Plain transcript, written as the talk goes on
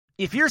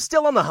If you're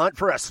still on the hunt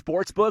for a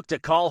sports book to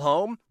call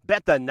home,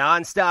 bet the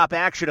nonstop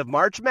action of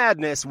March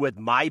Madness with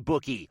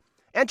MyBookie.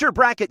 Enter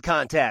bracket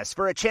contests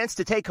for a chance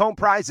to take home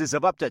prizes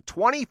of up to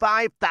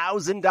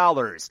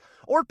 $25,000,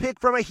 or pick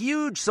from a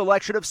huge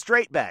selection of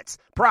straight bets,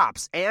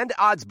 props, and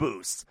odds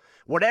boosts.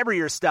 Whatever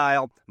your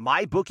style,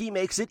 MyBookie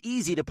makes it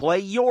easy to play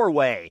your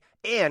way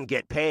and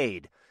get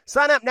paid.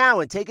 Sign up now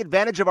and take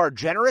advantage of our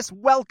generous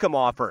welcome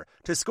offer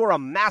to score a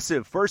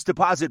massive first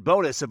deposit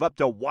bonus of up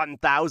to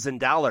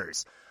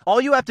 $1,000. All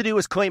you have to do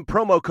is claim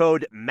promo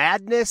code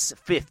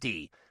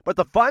MADNESS50. But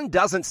the fun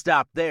doesn't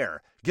stop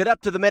there. Get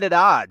up-to-the-minute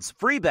odds,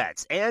 free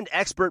bets, and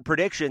expert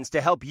predictions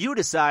to help you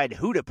decide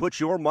who to put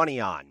your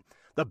money on.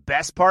 The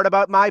best part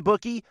about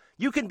MyBookie?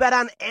 You can bet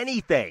on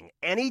anything,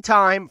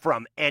 anytime,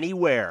 from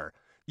anywhere.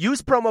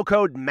 Use promo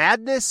code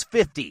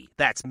MADNESS50,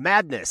 that's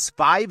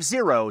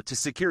MADNESS50, to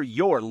secure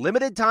your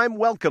limited-time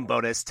welcome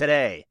bonus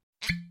today.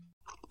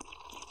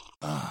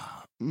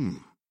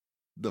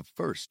 The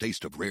first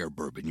taste of rare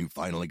bourbon you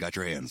finally got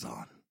your hands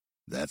on.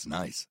 That's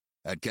nice.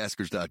 At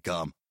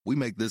Caskers.com, we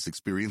make this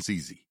experience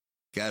easy.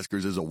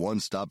 Caskers is a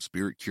one-stop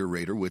spirit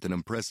curator with an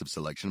impressive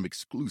selection of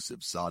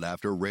exclusive,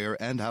 sought-after, rare,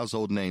 and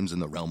household names in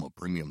the realm of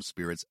premium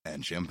spirits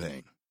and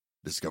champagne.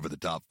 Discover the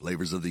top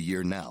flavors of the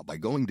year now by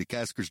going to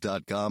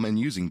Caskers.com and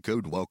using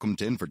code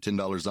WELCOME10 for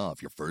 $10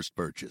 off your first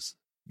purchase.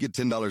 Get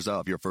 $10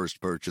 off your first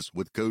purchase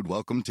with code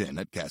WELCOME10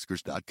 at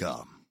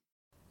Caskers.com.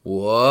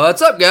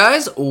 What's up,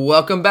 guys?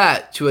 Welcome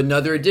back to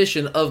another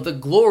edition of the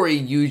Glory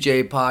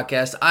UJ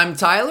podcast. I'm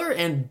Tyler,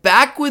 and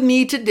back with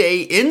me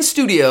today in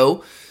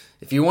studio,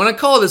 if you want to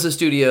call this a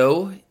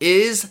studio,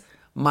 is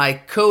my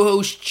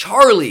co-host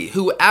Charlie,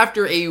 who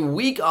after a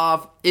week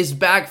off is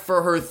back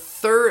for her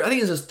third, I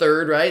think it's his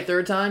third, right?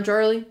 Third time,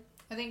 Charlie?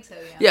 I think so,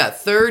 yeah. Yeah,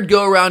 third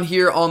go around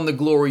here on the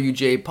Glory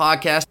UJ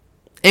podcast.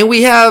 And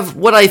we have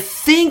what I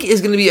think is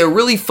going to be a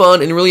really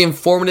fun and really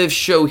informative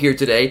show here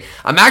today.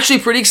 I'm actually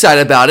pretty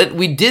excited about it.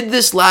 We did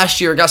this last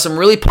year, got some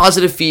really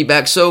positive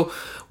feedback, so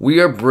we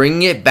are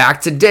bringing it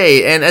back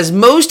today. And as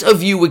most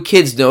of you with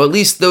kids know, at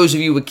least those of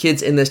you with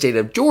kids in the state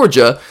of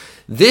Georgia,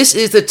 this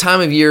is the time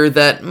of year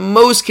that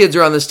most kids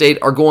around the state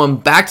are going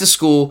back to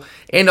school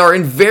and are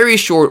in very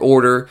short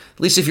order, at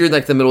least if you're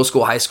like the middle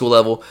school, high school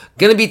level,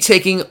 going to be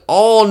taking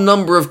all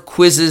number of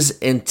quizzes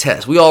and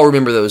tests. We all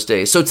remember those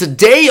days. So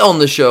today on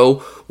the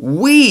show,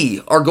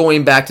 we are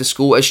going back to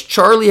school as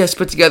Charlie has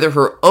put together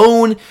her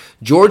own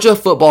Georgia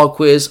football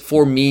quiz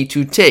for me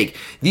to take.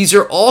 These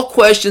are all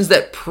questions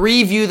that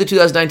preview the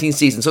 2019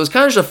 season. So it's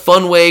kind of just a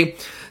fun way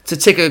to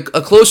take a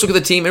close look at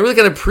the team and really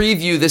kind of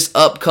preview this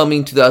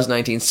upcoming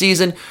 2019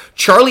 season.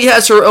 Charlie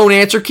has her own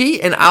answer key,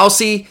 and I'll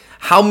see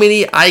how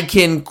many I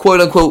can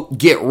quote-unquote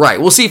get right.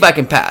 We'll see if I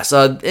can pass.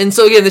 And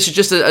so again, this is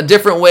just a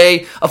different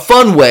way, a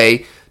fun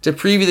way to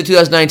preview the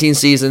 2019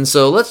 season.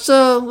 So let's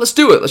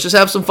do it. Let's just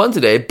have some fun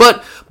today.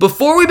 But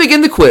before we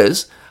begin the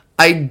quiz,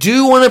 I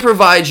do want to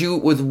provide you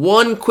with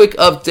one quick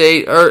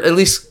update, or at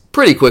least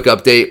pretty quick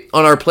update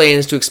on our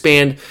plans to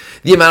expand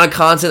the amount of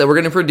content that we're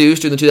going to produce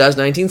during the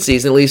 2019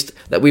 season, at least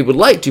that we would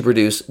like to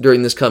produce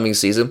during this coming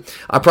season.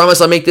 I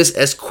promise I'll make this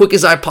as quick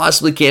as I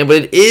possibly can,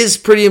 but it is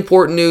pretty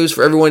important news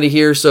for everyone to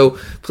hear, so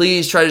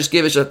please try to just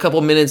give us a couple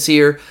minutes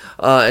here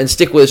and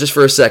stick with us just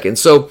for a second.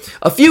 So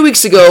a few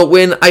weeks ago,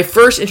 when I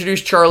first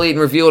introduced Charlie and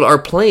revealed our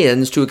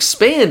plans to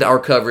expand our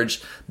coverage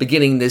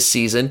beginning this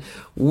season,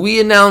 we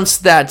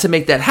announced that to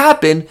make that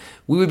happen,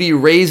 we would be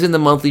raising the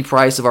monthly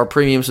price of our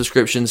premium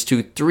subscriptions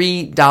to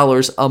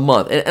 $3 a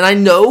month. And I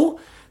know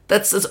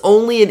that's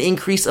only an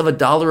increase of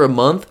 $1 a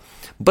month,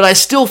 but I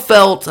still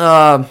felt,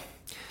 I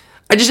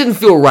just didn't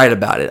feel right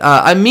about it.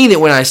 I mean it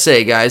when I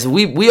say, guys,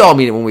 we all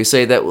mean it when we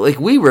say that, like,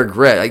 we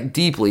regret,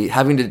 deeply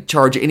having to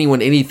charge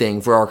anyone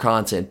anything for our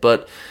content,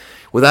 but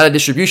without a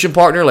distribution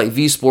partner like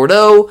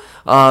vSport-O,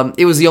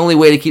 it was the only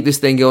way to keep this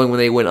thing going when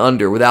they went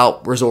under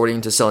without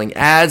resorting to selling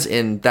ads,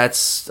 and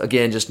that's,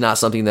 again, just not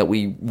something that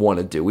we want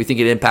to do. We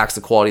think it impacts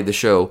the quality of the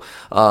show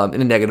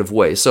in a negative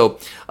way. So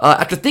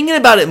after thinking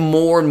about it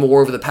more and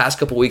more over the past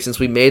couple weeks since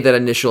we made that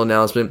initial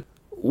announcement,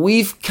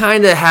 we've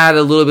kind of had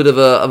a little bit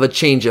of a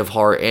change of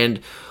heart, and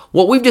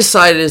what we've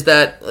decided is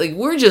that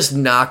we're just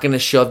not going to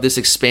shove this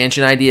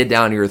expansion idea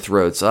down your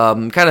throats.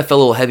 Kind of felt a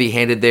little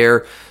heavy-handed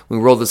there. We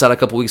rolled this out a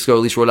couple weeks ago,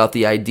 at least rolled out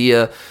the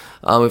idea.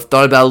 We've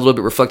thought about it a little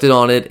bit, reflected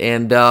on it,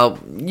 and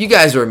you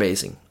guys are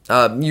amazing.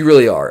 You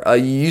really are.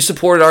 You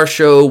supported our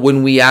show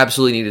when we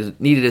absolutely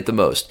needed it the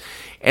most.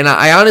 And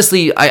I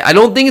honestly, I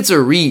don't think it's a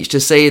reach to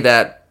say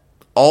that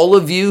all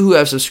of you who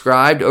have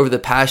subscribed over the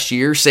past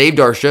year saved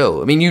our show.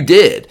 I mean, you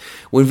did.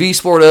 When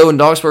vSport-O and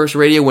Dogspurs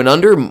Radio went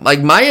under,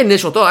 my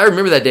initial thought, I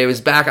remember that day,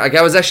 was back.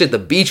 I was actually at the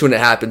beach when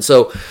it happened,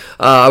 so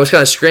I was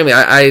kind of scrambling.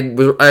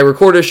 I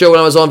recorded a show when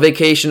I was on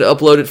vacation to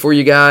upload it for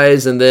you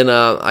guys, and then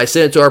I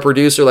sent it to our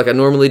producer like I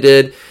normally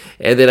did,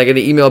 and then I get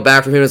an email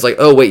back from him. It's like,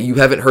 oh, wait, you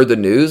haven't heard the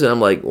news? And I'm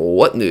like,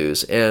 what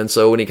news? And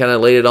so when he kind of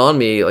laid it on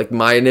me,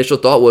 my initial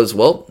thought was,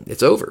 well,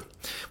 it's over.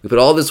 We put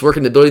all this work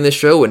into building this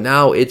show, and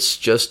now it's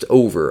just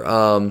over.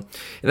 And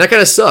that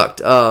kind of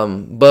sucked.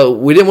 But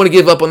we didn't want to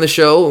give up on the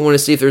show. We want to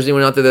see if there's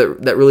anyone out there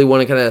that really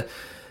want to kind of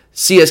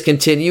see us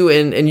continue,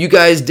 and you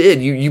guys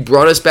did. You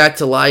brought us back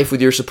to life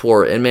with your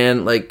support, and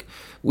man, like,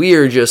 we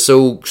are just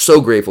so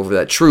grateful for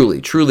that.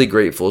 Truly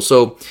grateful.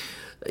 So,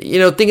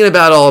 thinking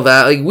about all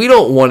that, like, we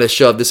don't want to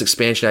shove this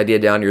expansion idea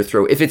down your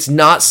throat if it's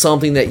not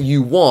something that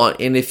you want,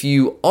 and if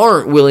you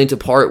aren't willing to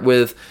part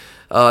with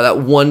that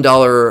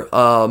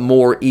 $1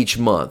 more each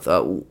month.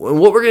 What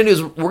we're going to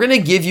do is we're going to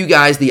give you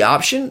guys the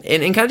option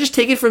and kind of just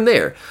take it from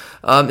there.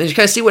 And just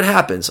kind of see what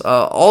happens.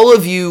 All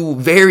of you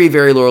very,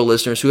 very loyal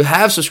listeners who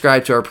have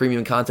subscribed to our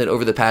premium content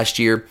over the past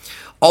year,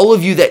 all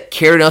of you that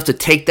cared enough to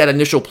take that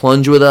initial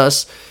plunge with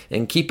us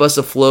and keep us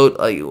afloat,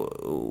 like,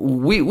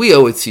 we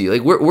owe it to you.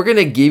 Like, we're going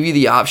to give you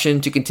the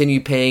option to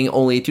continue paying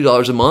only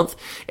 $2 a month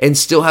and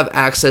still have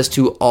access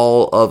to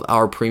all of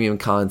our premium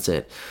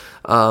content.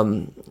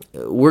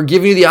 We're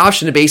giving you the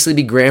option to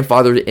basically be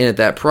grandfathered in at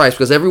that price,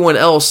 because everyone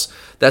else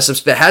that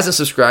hasn't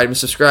subscribed and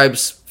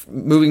subscribes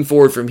moving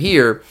forward from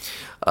here,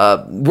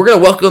 we're going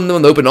to welcome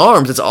them with open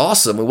arms. It's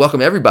awesome. We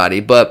welcome everybody,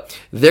 but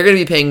they're going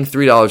to be paying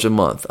 $3 a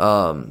month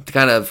to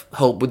kind of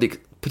help with the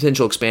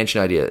potential expansion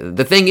idea.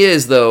 The thing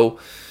is, though,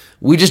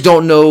 we just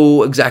don't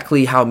know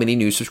exactly how many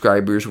new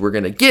subscribers we're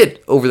going to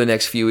get over the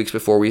next few weeks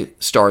before we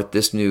start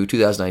this new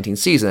 2019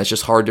 season. That's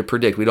just hard to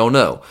predict. We don't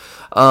know.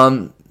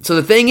 So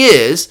the thing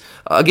is,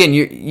 again,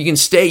 you can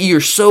stay.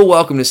 You're so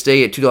welcome to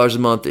stay at $2 a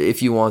month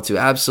if you want to,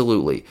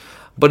 absolutely.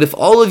 But if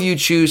all of you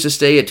choose to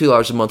stay at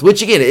 $2 a month,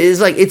 which again is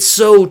like, it's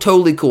so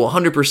totally cool,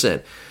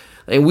 100%.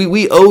 And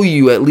we owe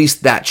you at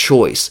least that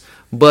choice.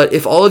 But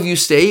if all of you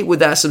stay with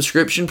that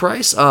subscription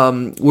price,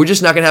 we're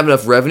just not going to have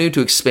enough revenue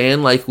to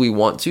expand like we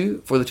want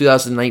to for the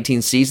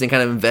 2019 season and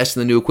kind of invest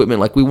in the new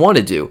equipment like we want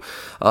to do.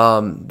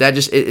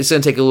 It's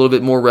going to take a little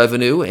bit more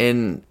revenue,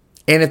 and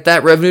if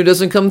that revenue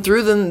doesn't come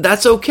through, then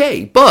that's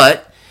okay.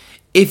 But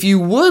if you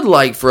would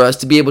like for us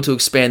to be able to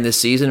expand this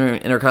season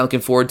and are kind of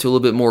looking forward to a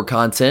little bit more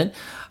content,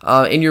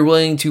 and you're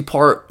willing to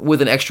part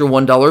with an extra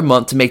 $1 a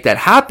month to make that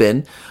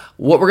happen,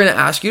 what we're going to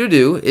ask you to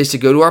do is to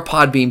go to our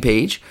Podbean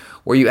page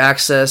where you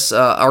access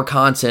our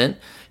content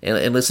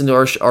and listen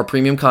to our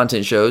premium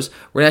content shows.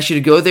 We're going to ask you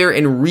to go there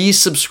and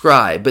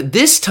resubscribe. But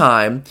this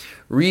time,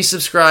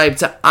 resubscribe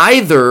to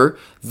either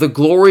the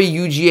Glory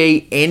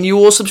UGA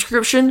annual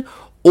subscription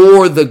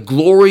or the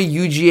Glory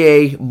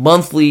UGA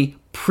monthly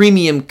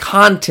premium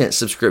content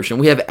subscription.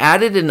 We have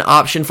added an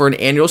option for an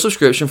annual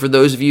subscription for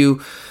those of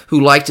you who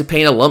like to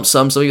pay in a lump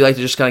sum. Some of you like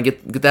to just kind of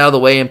get that out of the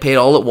way and pay it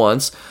all at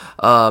once.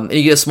 And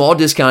you get a small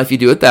discount if you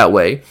do it that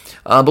way.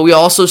 But we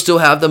also still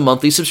have the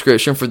monthly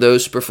subscription for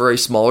those who prefer a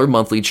smaller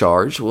monthly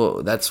charge.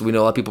 Well, we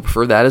know a lot of people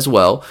prefer that as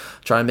well.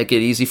 Trying to make it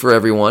easy for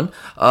everyone.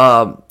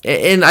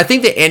 And I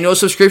think the annual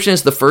subscription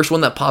is the first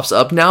one that pops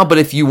up now. But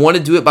if you want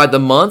to do it by the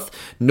month,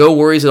 no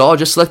worries at all.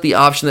 Just select the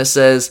option that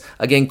says,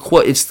 again,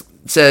 it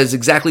says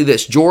exactly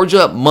this: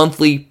 Georgia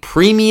monthly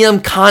premium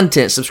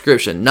content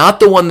subscription, not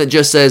the one that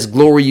just says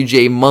Glory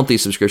UJ monthly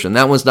subscription.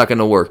 That one's not going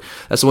to work.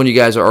 That's the one you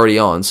guys are already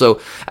on.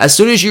 So as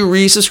soon as you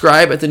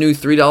resubscribe at the new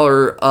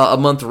 $3 a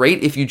month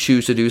rate, if you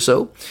choose to do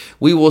so,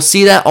 we will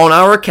see that on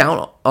our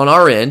account on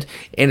our end,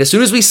 and as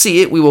soon as we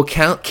see it, we will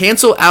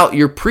cancel out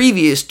your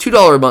previous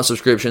 $2 a month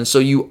subscription, so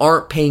you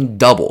aren't paying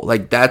double.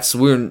 Like, that's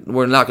we don't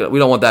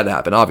want that to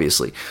happen,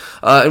 obviously.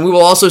 And we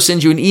will also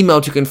send you an email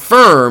to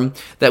confirm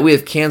that we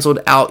have canceled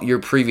out your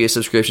previous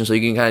subscription, so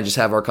you can kind of just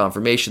have our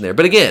confirmation there.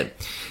 But again,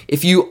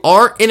 if you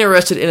aren't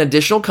interested in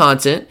additional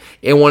content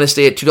and want to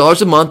stay at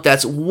 $2 a month,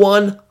 that's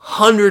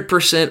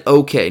 100%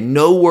 okay.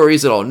 No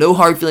worries at all. No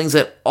hard feelings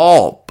at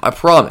all. I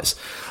promise.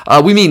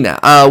 We mean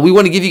that. We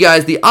want to give you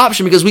guys the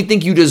option because we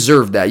think you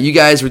deserve that. You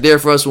guys were there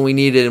for us when we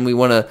needed, and we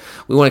want to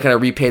kind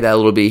of repay that a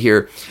little bit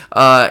here.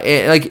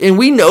 And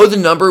we know the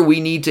number we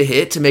need to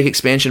hit to make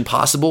expansion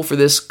possible for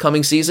this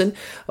coming season.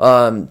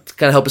 To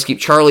kind of help us keep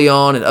Charlie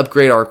on and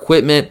upgrade our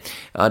equipment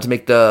to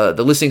make the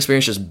listening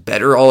experience just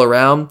better all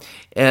around.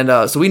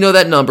 And so we know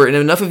that number, and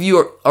if enough of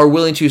you are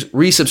willing to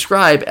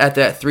resubscribe at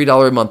that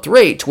 $3 a month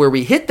rate to where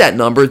we hit that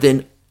number,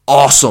 then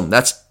awesome.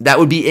 That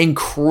would be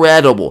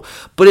incredible.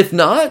 But if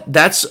not,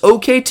 that's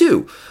okay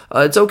too.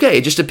 It's okay.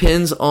 It just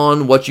depends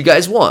on what you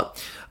guys want.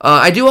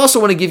 I do also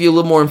want to give you a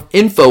little more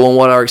info on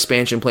what our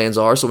expansion plans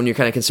are. So when you're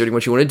kind of considering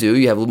what you want to do,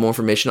 you have a little more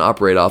information to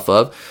operate off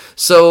of.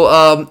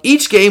 So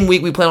each game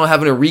week, we plan on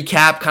having a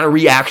recap, kind of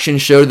reaction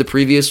show to the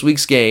previous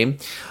week's game.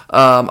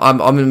 I'm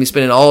going to be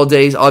spending all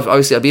days.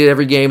 Obviously, I'll be at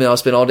every game, and I'll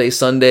spend all day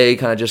Sunday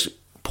kind of just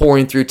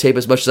pouring through tape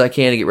as much as I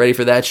can to get ready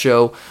for that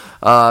show.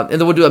 And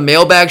then we'll do a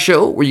mailbag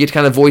show where you get to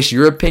kind of voice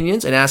your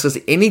opinions and ask us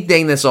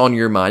anything that's on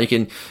your mind. You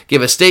can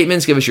give us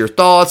statements, give us your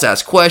thoughts,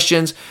 ask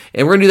questions.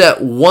 And we're going to do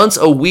that once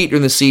a week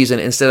during the season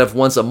instead of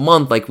once a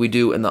month like we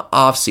do in the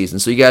off season.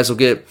 So you guys will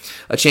get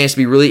a chance to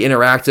be really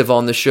interactive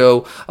on the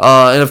show.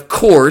 And of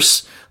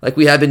course, like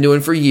we have been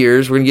doing for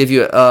years, we're going to give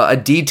you a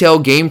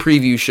detailed game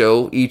preview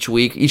show each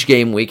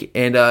game week.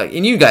 And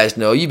you guys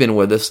know, you've been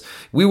with us,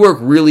 we work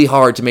really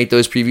hard to make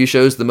those preview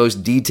shows the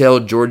most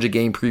detailed Georgia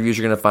game previews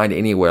you're going to find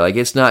anywhere. Like,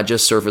 it's not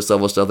just surface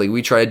level stuff. Like,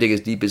 we try to dig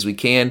as deep as we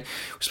can.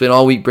 We spend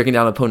all week breaking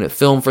down opponent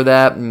film for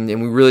that, and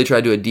we really try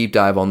to do a deep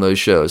dive on those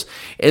shows.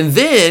 And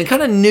then,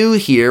 kind of new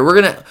here,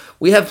 we're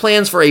we have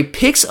plans for a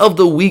Picks of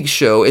the Week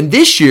show. And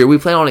this year, we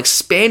plan on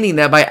expanding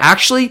that by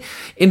actually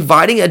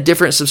inviting a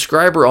different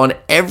subscriber on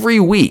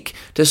every week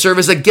to serve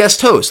as a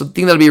guest host. I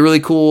think that'll be a really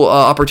cool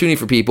opportunity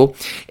for people.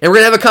 And we're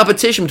going to have a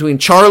competition between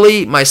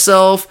Charlie,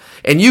 myself,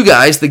 and you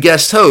guys, the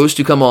guest host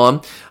who come on,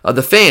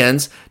 the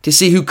fans, to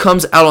see who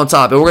comes out on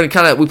top. And we're going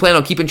to we plan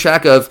on keeping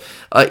track of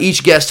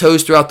each guest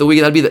host throughout the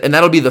week, and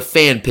that'll be the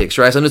fan picks,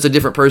 right? So I know it's a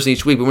different person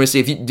each week, but we're going to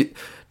see if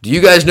do you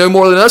guys know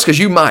more than us? Because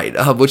you might,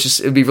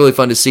 it'd be really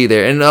fun to see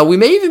there. And we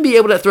may even be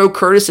able to throw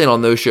Curtis in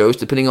on those shows,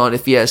 depending on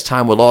if he has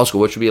time with law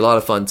school, which would be a lot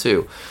of fun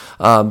too.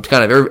 Kind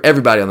of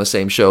everybody on the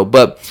same show.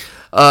 But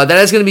that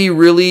is going to be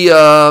really, this is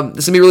going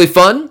to be really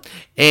fun.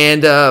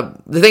 And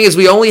the thing is,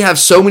 we only have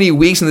so many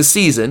weeks in the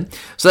season,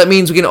 so that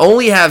means we can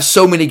only have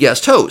so many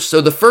guest hosts. So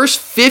the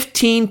first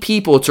 15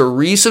 people to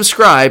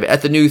resubscribe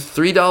at the new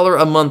 $3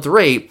 a month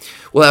rate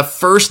will have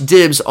first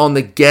dibs on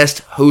the guest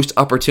host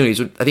opportunities.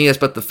 I think that's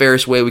about the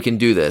fairest way we can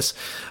do this.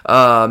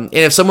 And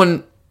if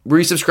someone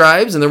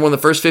resubscribes and they're one of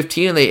the first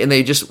 15 and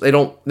they're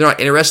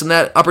not interested in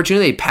that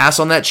opportunity, they pass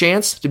on that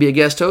chance to be a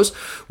guest host,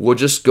 we'll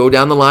just go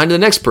down the line to the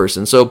next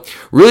person. So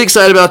really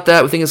excited about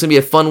that. We think it's going to be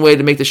a fun way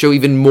to make the show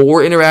even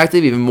more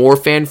interactive, even more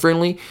fan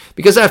friendly,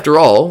 because after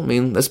all, I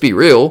mean, let's be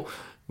real,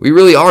 we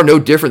really are no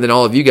different than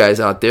all of you guys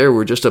out there.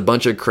 We're just a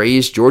bunch of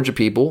crazed Georgia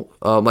people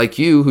like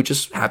you who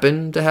just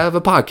happen to have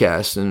a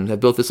podcast and have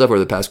built this up over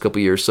the past couple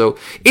years. So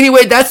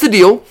anyway, that's the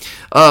deal.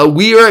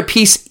 We are at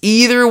peace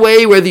either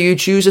way, whether you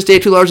choose to stay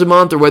at $2 a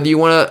month or whether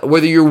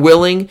you're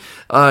willing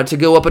to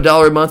go up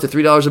 $1 a month to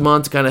 $3 a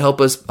month to kind of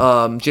help us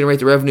generate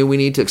the revenue we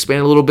need to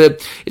expand a little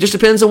bit. It just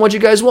depends on what you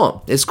guys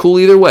want. It's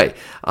cool either way.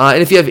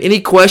 And if you have any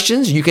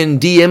questions, you can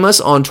DM us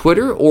on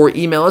Twitter or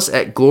email us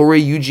at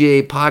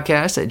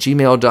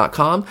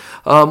gloryugapodcast@gmail.com.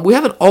 We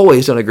haven't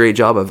always done a great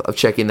job of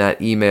checking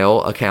that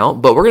email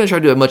account, but we're going to try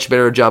to do a much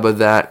better job of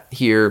that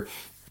here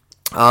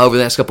over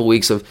the next couple of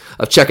weeks of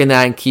checking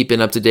that and keeping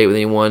up to date with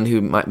anyone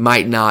who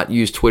might not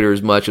use Twitter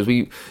as much, as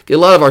we get a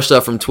lot of our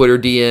stuff from Twitter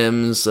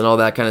DMs and all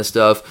that kind of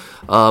stuff.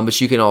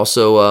 But you can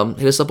also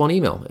hit us up on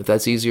email if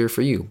that's easier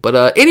for you.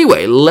 But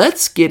anyway,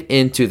 let's get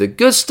into the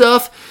good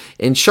stuff.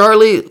 And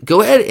Charlie,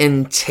 go ahead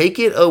and take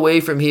it away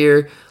from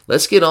here.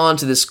 Let's get on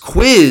to this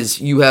quiz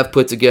you have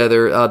put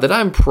together that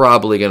I'm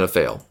probably going to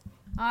fail.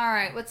 All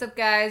right, what's up,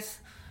 guys?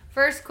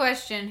 First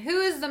question,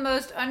 who is the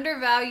most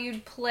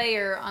undervalued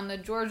player on the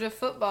Georgia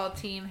football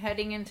team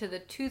heading into the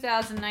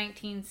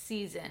 2019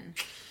 season?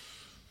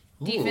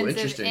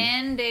 Defensive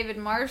end, David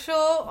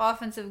Marshall.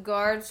 Offensive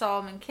guard,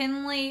 Solomon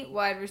Kinley.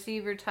 Wide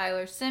receiver,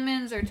 Tyler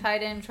Simmons. Or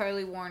tight end,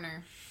 Charlie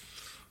Warner.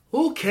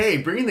 Okay,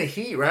 bringing the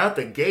heat right out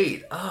the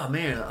gate. Oh,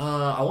 man.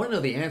 I want to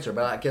know the answer,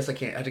 but I guess I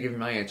can't. I have to give you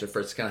my answer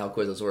first. It's kind of how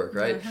quizzes work,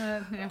 right?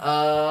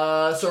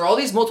 Yeah. So are all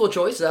these multiple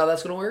choice? Is that how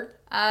that's going to work?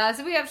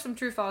 So we have some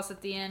true-false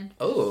at the end.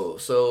 Oh,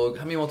 so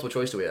how many multiple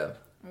choice do we have?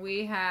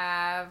 We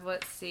have,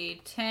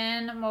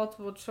 10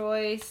 multiple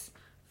choice,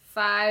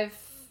 5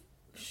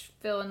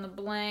 fill in the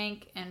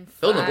blank, and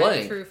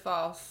 5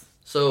 true-false.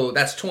 So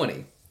that's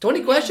 20.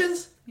 20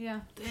 questions? Yeah.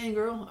 Dang,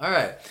 girl. All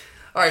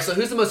right, so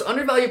who's the most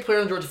undervalued player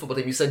on the Georgia football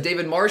team? You said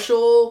David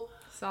Marshall,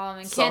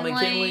 Solomon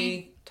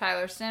Kinley,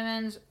 Tyler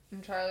Simmons,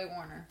 and Charlie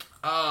Warner.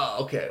 Oh,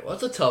 okay. Well,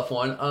 that's a tough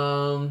one.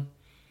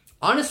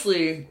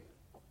 Honestly,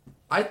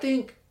 I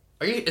think...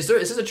 Is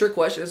this a trick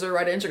question? Is there a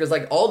right answer? Because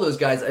all those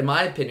guys, in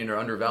my opinion, are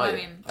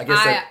undervalued.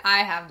 Well,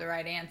 I have the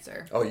right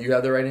answer. Oh, you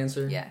have the right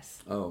answer?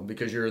 Yes. Oh,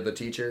 because you're the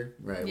teacher?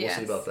 Right, yes.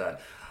 We'll see about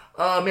that.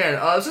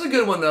 This is a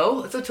good one,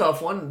 though. It's a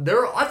tough one.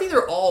 I think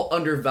they're all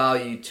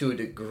undervalued to a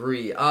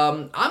degree.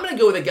 I'm going to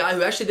go with a guy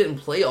who actually didn't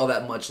play all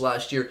that much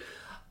last year.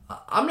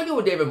 I'm going to go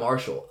with David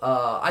Marshall.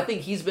 I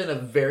think he's been a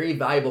very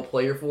valuable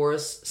player for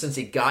us since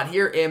he got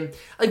here. And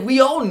we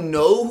all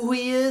know who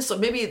he is, so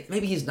maybe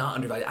he's not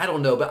undervalued. I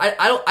don't know. But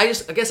I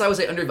guess I would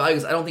say undervalued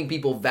because I don't think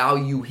people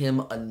value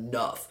him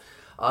enough.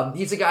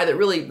 He's a guy that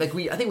really,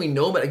 I think we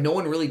know him, but no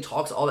one really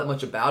talks all that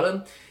much about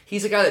him.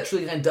 He's a guy that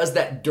truly kind of does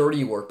that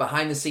dirty work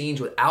behind the scenes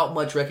without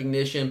much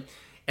recognition.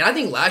 And I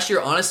think last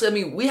year,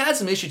 honestly, we had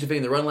some issues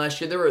defending the run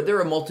last year. There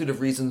were a multitude of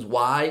reasons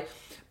why,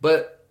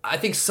 but I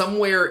think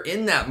somewhere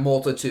in that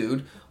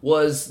multitude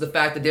was the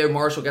fact that David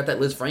Marshall got that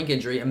Liz Frank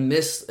injury and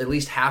missed at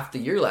least half the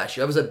year last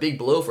year. That was a big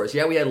blow for us.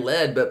 Yeah, we had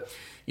Led, but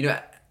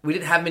we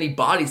didn't have many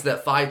bodies to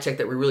that 5 tech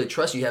that we really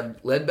trust. You had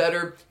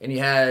Ledbetter and you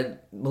had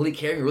Malik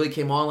Herring, who really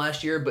came on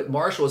last year, but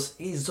Marshall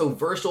he's so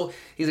versatile.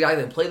 He's a guy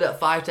that can play that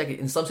 5 tech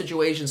in some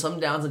situations, some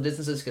downs and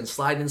distances, can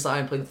slide inside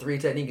and play the 3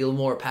 technique, get a little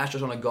more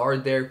pastures on a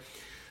guard there.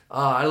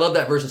 I love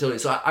that versatility.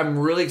 So I'm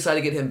really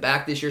excited to get him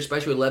back this year,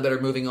 especially with Ledbetter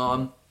moving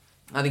on.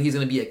 I think he's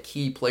going to be a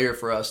key player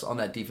for us on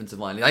that defensive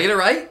line. Did I get it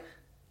right?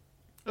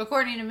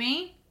 According to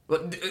me?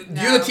 Well,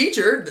 no. You're the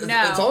teacher.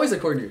 No. It's always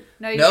according to you.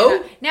 No, you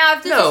no? Now,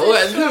 if this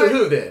was a short,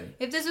 who then?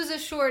 If this was a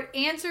short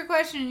answer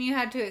question and you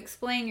had to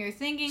explain your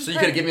thinking... So you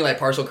could have given me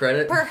partial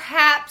credit?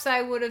 Perhaps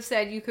I would have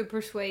said you could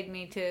persuade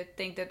me to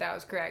think that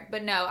was correct.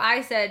 But no,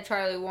 I said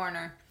Charlie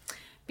Warner.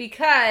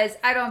 Because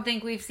I don't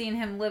think we've seen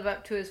him live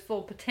up to his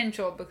full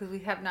potential because we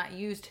have not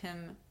used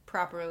him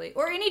properly.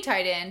 Or any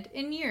tight end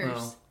in years.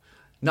 Well,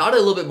 Not a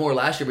little bit more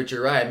last year, but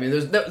you're right. I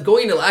mean,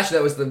 going into last year,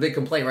 that was the big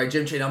complaint, right?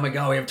 Jim Chain, oh my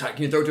God,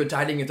 can you throw it to a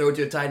tight end? Can you throw it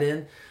to a tight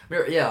end?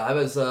 I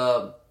was,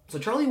 so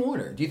Charlie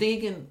Warner, do you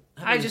think he can...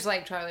 I just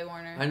like Charlie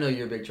Warner. I know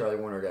you're a big Charlie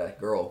Warner guy.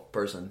 Girl,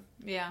 person.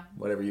 Yeah.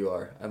 Whatever you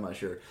are. I'm not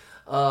sure.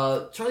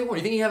 Charlie Warner,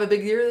 you think he have a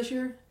big year this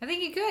year? I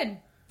think he could.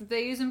 If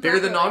they use him bigger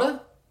than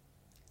Nada?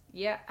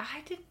 Yeah.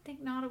 I didn't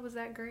think Nada was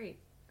that great.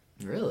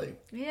 Really?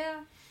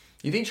 Yeah.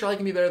 You think Charlie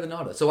can be better than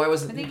Nada? So why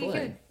wasn't he playing? He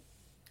could.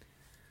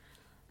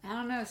 I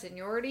don't know.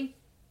 Seniority?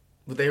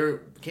 But they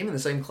came in the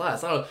same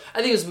class. I don't know.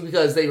 I think it was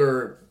because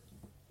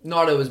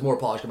Nada was more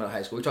polished coming out of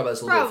high school. We talked about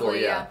this a little bit before,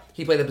 yeah.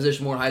 He played that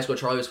position more in high school.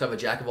 Charlie was kind of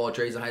a jack of all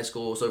trades in high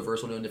school, so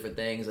versatile doing different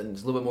things, and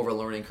it's a little bit more of a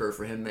learning curve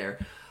for him there.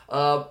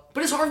 But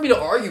it's hard for me to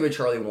argue with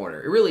Charlie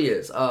Warner. It really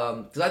is.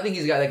 Because I think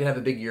he's a guy that can have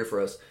a big year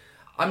for us.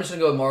 I'm just going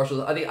to go with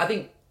Marshall. I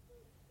think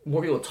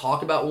more people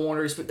talk about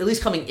Warner, at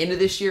least coming into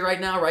this year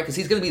right now, right? Because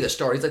he's going to be the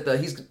starter.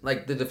 He's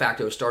like the de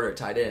facto starter at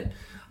tight end.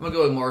 I'm going to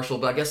go with Marshall,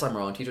 but I guess I'm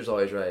wrong. Teacher's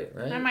always right?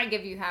 I might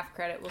give you half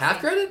credit. Half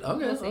credit?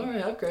 Okay. We'll all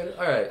right, half credit.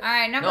 All right. All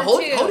right, number 2.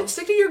 Hold it,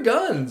 stick to your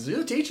guns. You're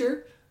the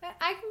teacher.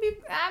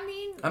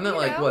 I'm not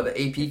like, the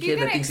AP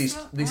kid that thinks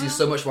he's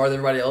so much smarter than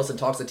everybody else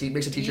and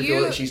makes a teacher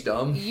feel that she's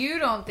dumb. You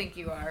don't think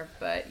you are,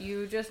 but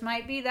you just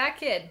might be that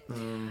kid.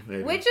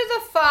 Maybe. Which of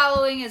the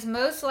following is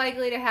most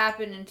likely to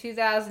happen in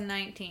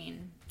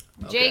 2019?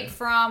 Okay. Jake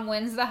Fromm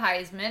wins the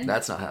Heisman.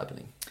 That's not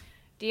happening.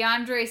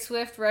 DeAndre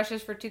Swift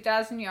rushes for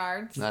 2,000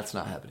 yards. That's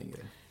not happening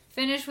either.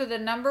 Finish with a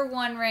number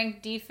 1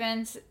 ranked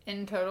defense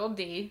in total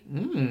D.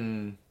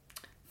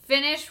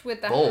 Finish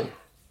with the...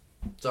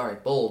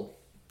 Bold.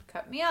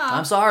 Cut me off.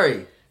 I'm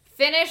sorry.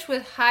 Finish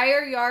with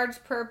higher yards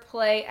per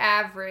play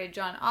average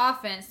on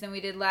offense than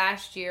we did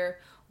last year.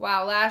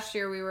 While last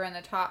year we were in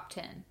the top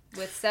 10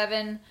 with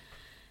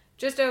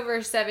just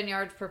over 7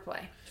 yards per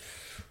play.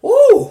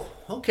 Ooh,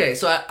 okay.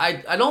 So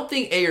I don't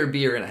think A or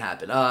B are going to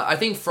happen. I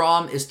think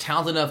Fromm is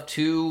talented enough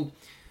to,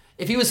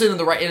 if he was in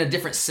a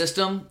different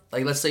system,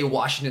 like let's say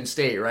Washington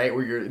State, right,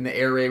 where you're in the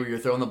air raid, where you're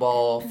throwing the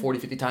ball 40,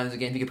 50 times a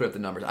game, he could put up the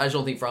numbers. I just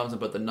don't think Fromm's going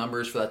to put the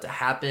numbers for that to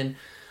happen.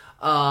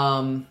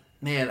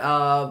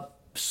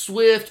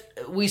 Swift,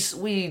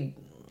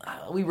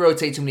 we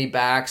rotate too many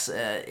backs.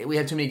 We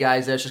have too many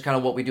guys. That's just kind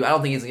of what we do. I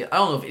don't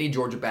know if any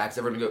Georgia backs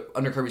ever going to go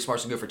under Kirby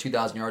Smart's going to go for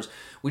 2,000 yards.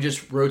 We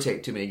just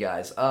rotate too many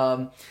guys.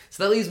 So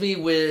that leaves me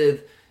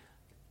with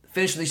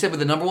finish. You said with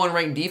the number 1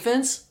 ranked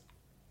defense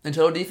in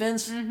total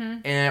defense,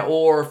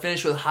 or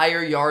finish with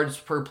higher yards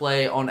per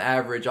play on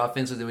average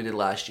offensive than we did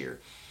last year.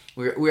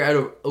 We were at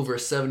over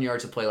 7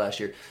 yards of play last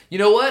year. You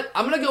know what?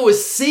 I'm going to go with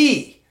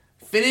C.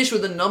 Finish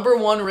with the number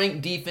 1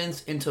 ranked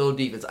defense in total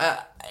defense.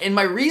 And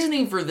my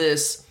reasoning for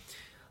this,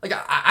 like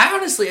I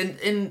honestly,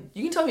 and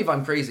you can tell me if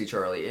I'm crazy,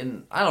 Charlie,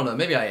 and I don't know,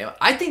 maybe I am.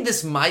 I think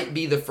this might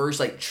be the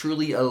first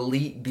truly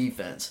elite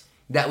defense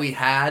that we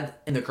had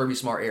in the Kirby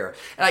Smart era.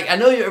 And I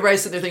know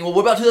everybody's sitting there thinking, well,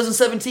 what about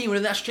 2017 when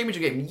the national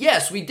championship game?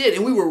 Yes, we did,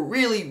 and we were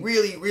really,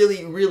 really,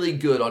 really, really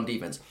good on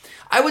defense.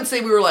 I would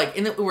say we were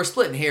we're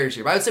splitting hairs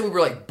here, but I would say we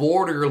were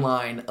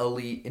borderline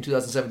elite in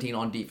 2017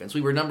 on defense.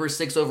 We were number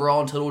 6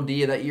 overall in total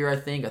D that year, I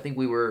think. I think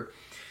we were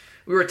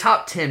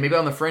top 10, maybe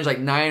on the fringe,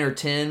 9 or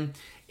 10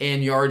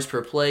 in yards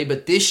per play.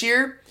 But this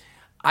year,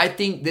 I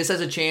think this has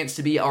a chance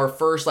to be our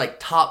first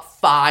top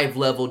 5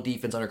 level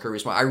defense under Kirby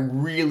Smart. I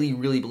really,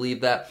 really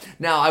believe that.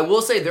 Now, I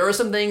will say there are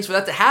some things for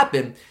that to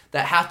happen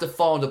that have to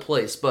fall into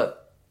place.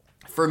 But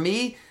for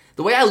me,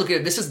 the way I look at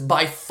it, this is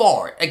by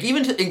far,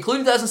 even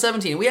including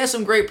 2017, we had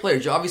some great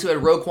players. Obviously, we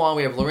had Roquan,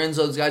 we have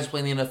Lorenzo, those guys are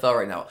playing in the NFL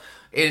right now.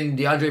 And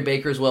DeAndre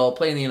Baker as well,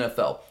 playing in the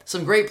NFL.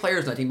 Some great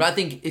players on that team. But I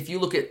think if you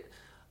look at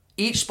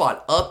each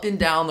spot up and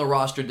down the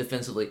roster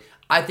defensively,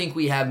 I think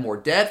we have more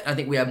depth. I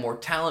think we have more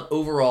talent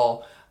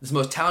overall. This is the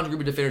most talented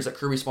group of defenders that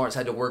Kirby Smart's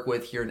had to work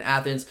with here in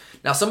Athens.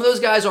 Now, some of those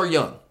guys are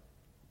young.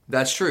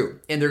 That's true.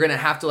 And they're going to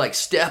have to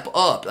step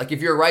up.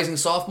 If you're a rising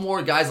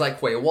sophomore, guys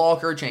like Quay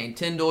Walker, Channing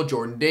Tindall,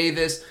 Jordan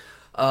Davis,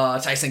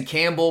 Tyson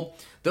Campbell,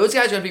 those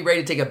guys are going to be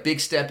ready to take a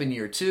big step in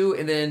year 2.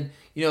 And then,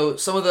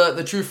 some of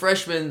the true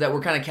freshmen that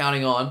we're kind of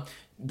counting on,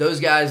 those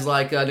guys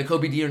like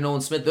Nakobe Dean or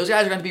Nolan Smith, those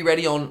guys are going to be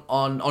ready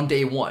on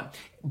day 1.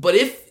 But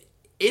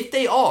if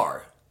they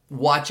are,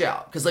 watch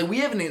out. Because we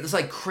have this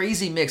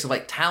crazy mix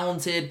of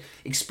talented,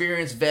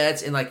 experienced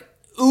vets and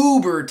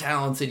uber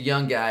talented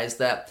young guys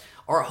that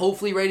are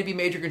hopefully ready to be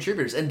major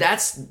contributors. And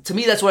to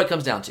me, that's what it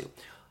comes down to.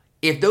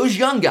 If those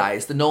young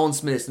guys, the Nolan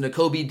Smiths, the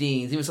Nakobe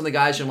Deans, even some of the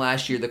guys from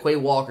last year, the Quay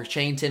Walkers,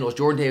 Channing Tindalls,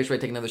 Jordan Davis,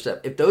 ready to take another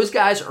step. If those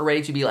guys are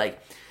ready to be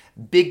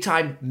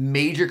big-time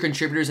major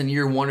contributors in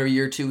year 1 or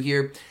year 2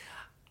 here,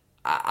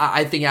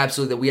 I think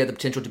absolutely that we have the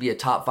potential to be a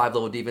top 5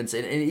 level defense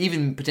and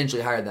even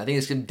potentially higher than that. I think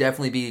this can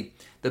definitely be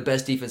the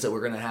best defense that we're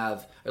going to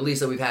have, at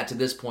least that we've had to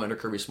this point under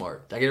Kirby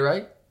Smart. Did I get it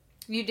right?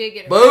 You did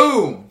get it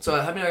Boom! Right.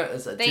 So how many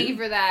is that? Thank 2? you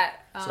for that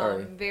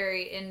Sorry.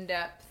 very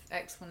in-depth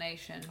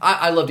explanation.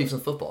 I love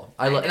defensive football.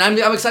 And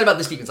I'm excited about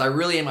this defense. I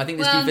really am. I think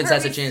this defense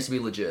has a chance to be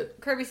legit.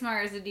 Kirby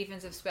Smart is a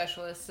defensive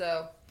specialist,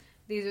 so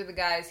these are the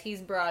guys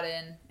he's brought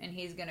in, and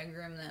he's going to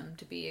groom them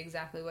to be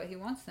exactly what he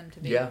wants them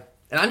to be. Yeah.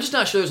 And I'm just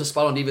not sure there's a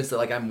spot on defense that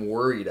like I'm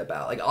worried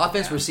about. Like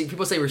offense,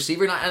 people say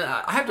receiver, and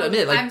I have to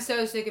admit, like I'm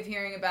so sick of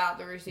hearing about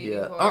the receiving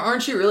core.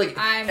 Aren't you really?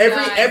 I'm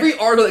every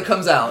article that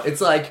comes out,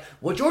 it's like,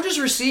 well, Georgia's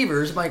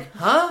receivers. I'm like,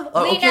 huh?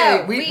 Oh,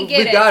 okay, we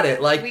got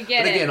it. Like, we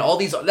get but again, all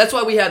these. That's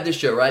why we have this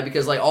show, right?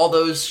 Because like all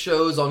those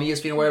shows on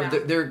ESPN or whatever,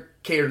 they're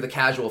catered to the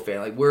casual fan.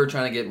 Like we're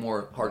trying to get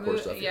more hardcore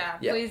stuff. Yeah,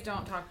 please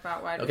don't talk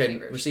about wide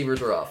receivers. receivers.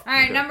 Receivers are off. All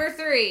right, number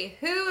 3.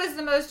 Who is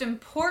the most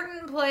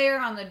important player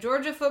on the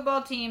Georgia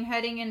football team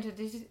heading into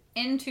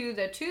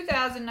the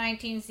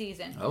 2019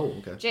 season? Oh,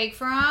 okay. Jake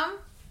Fromm,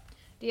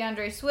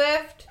 DeAndre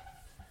Swift,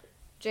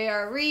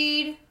 J.R.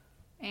 Reed,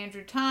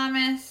 Andrew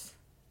Thomas,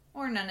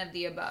 or none of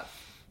the above?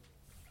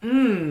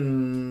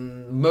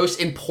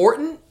 Most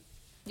important?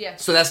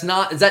 Yes. So that's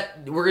not. Is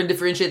that we're going to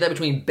differentiate that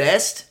between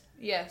best?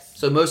 Yes.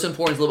 So most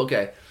important is a little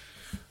okay.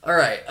 All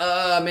right,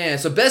 man.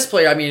 So best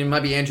player, I mean, it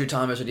might be Andrew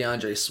Thomas or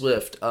DeAndre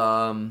Swift.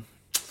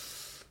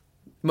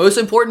 Most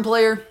important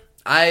player,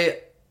 I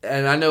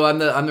know I'm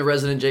the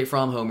resident Jake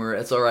Fromm homer.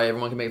 It's all right.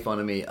 Everyone can make fun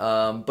of me.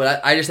 But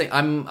I just think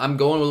I'm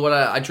going with what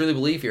I truly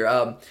believe here.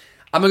 I'm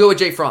gonna go with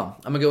Jake Fromm.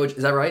 I'm gonna go with.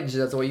 Is that right? Is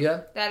that what you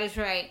have? That is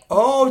right.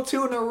 Oh,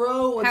 2 in a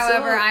row.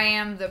 However, I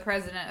am the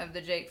president of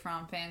the Jake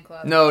Fromm fan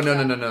club.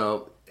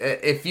 No.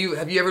 If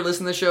have you ever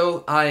listened to the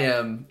show? I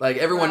am like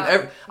everyone.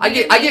 I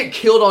get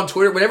killed on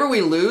Twitter whenever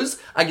we lose.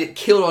 I get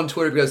killed on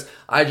Twitter because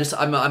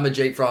I'm a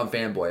Jake Fromm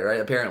fanboy,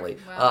 right? Apparently,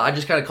 I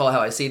just kind of call it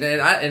how I see it,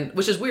 and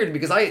which is weird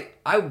because I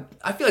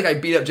feel like I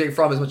beat up Jake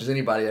Fromm as much as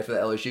anybody after the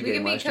LSU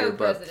game last year,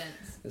 but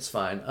it's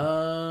fine.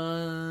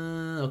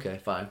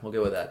 Okay, fine, we'll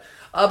go with that.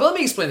 But let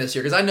me explain this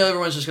here because I know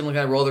everyone's just gonna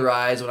kind of roll their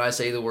eyes when I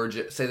say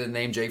the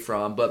name Jake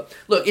Fromm. But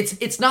look,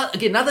 it's not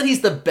that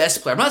he's the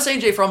best player. I'm not saying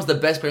Jake Fromm's the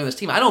best player on this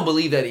team. I don't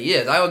believe that he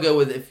is. I would go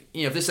with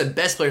if this said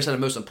best player instead of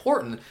most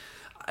important.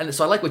 And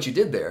so I like what you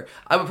did there.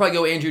 I would probably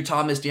go Andrew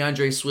Thomas,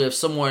 DeAndre Swift,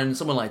 someone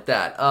like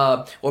that,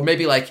 or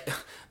maybe like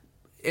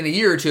in a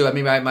year or two. I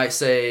mean, I might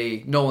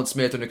say Nolan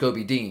Smith or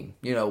Nakobe Dean.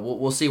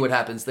 We'll see what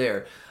happens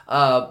there.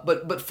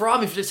 But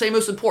Fromm, if you say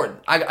most important,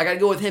 I got to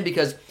go with him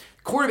because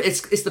quarterback.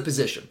 It's the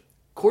position.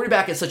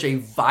 Quarterback is such a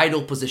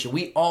vital position.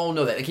 We all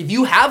know that. Like if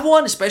you have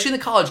one, especially in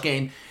the college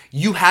game,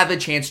 you have a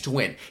chance to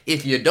win.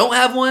 If you don't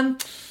have one,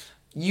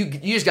 you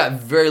just got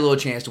very little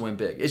chance to win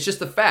big. It's just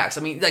the facts.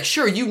 I mean, like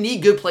sure, you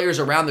need good players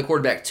around the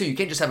quarterback too. You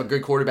can't just have a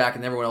good quarterback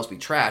and everyone else be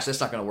trash. That's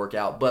not going to work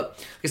out.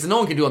 But because no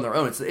one can do it on their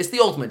own. It's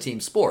the ultimate team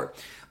sport.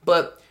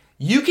 But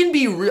you can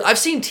be I've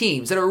seen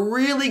teams that are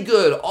really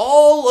good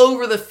all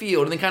over the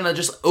field and then kind of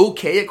just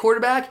okay at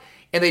quarterback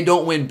and they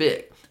don't win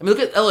big. I mean,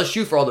 look at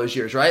LSU for all those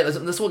years, right? This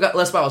is what got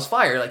Les Miles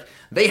fired. Like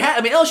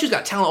LSU's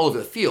got talent all over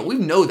the field. We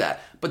know that,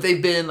 but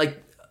they've been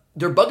like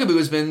their bugaboo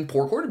has been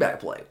poor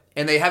quarterback play,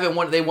 and they haven't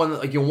won. They won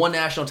like one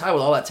national title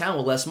with all that talent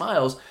with Les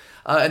Miles,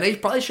 and they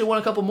probably should have won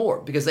a couple more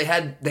because they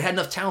had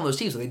enough talent on those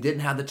teams, so they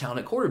didn't have the talent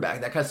at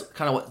quarterback. That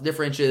kind of what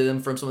differentiated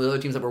them from some of the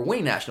other teams that were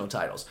winning national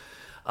titles.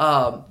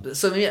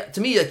 So yeah,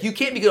 to me, like you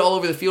can't be good all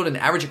over the field and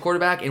average at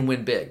quarterback and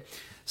win big.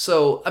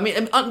 So, I mean,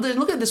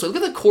 look at it this way.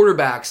 Look at the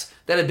quarterbacks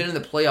that have been in the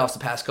playoffs the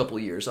past couple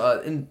of years.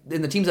 In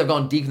the teams that have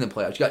gone deep in the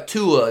playoffs. You got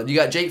Tua. You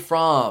got Jake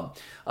Fromm.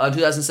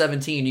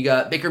 2017. You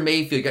got Baker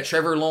Mayfield. You got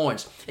Trevor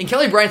Lawrence. And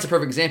Kelly Bryant's a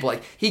perfect example.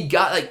 Like,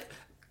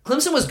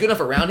 Clemson was good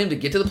enough around him to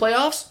get to the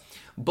playoffs.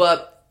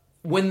 But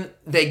when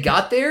they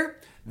got there,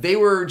 they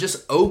were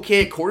just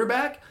okay at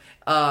quarterback.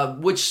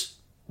 Which,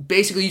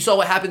 basically, you saw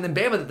what happened in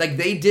Bama. Like,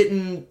 they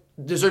didn't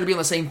deserve to be on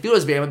the same field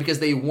as Bama because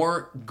they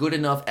weren't good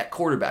enough at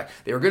quarterback.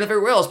 They were good enough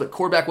everywhere else, but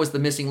quarterback was the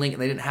missing link,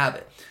 and they didn't have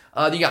it.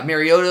 You got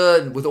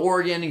Mariota with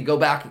Oregon. You go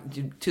back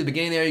to the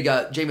beginning there. You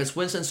got Jameis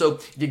Winston. So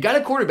if you got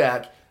a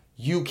quarterback,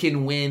 you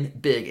can win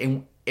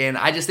big. And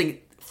I just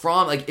think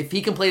Fromm, like if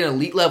he can play at an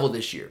elite level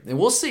this year, and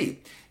we'll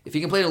see. If he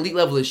can play at an elite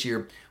level this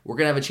year, we're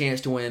going to have a chance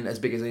to win as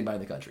big as anybody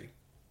in the country.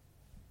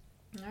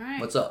 All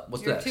right. What's up?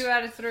 What's that? 2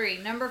 out of 3.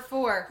 Number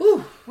 4.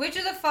 Whew. Which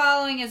of the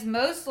following is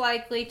most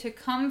likely to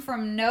come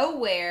from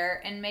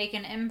nowhere and make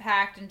an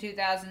impact in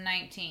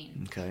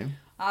 2019? Okay.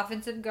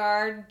 Offensive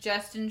guard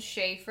Justin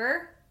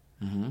Schaefer.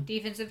 Mm-hmm.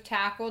 Defensive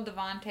tackle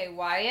Devontae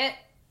Wyatt.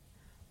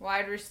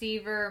 Wide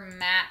receiver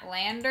Matt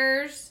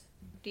Landers.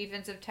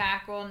 Defensive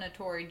tackle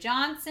Natori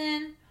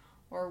Johnson.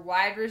 Or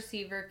wide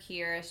receiver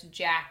Kyrus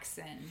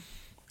Jackson.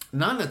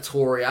 Not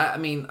Natori. I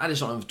mean, I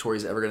just don't know if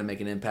Natori's ever going to make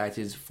an impact.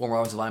 He's a former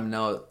offensive lineman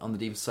now on the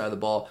defensive side of the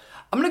ball.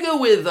 I'm going to go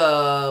with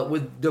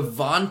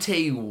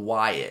Devontae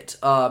Wyatt.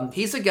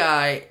 He's a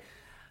guy.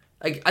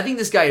 I think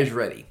this guy is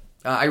ready.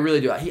 I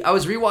really do. I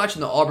was rewatching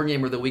the Auburn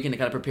game over the weekend to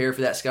kind of prepare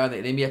for that Sky on the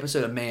NBA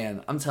episode. And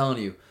man, I'm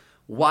telling you,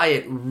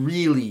 Wyatt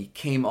really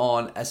came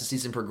on as the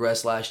season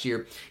progressed last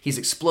year. He's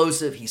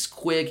explosive. He's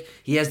quick.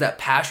 He has that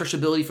pass rush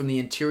ability from the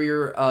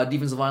interior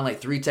defensive line,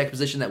 like 3-tech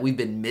position that we've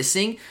been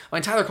missing. I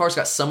mean, Tyler Clark's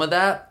got some of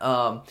that,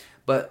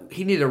 but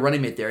he needed a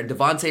running mate there. And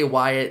Devontae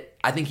Wyatt,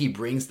 I think he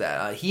brings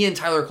that. He and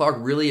Tyler Clark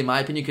really, in my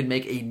opinion, could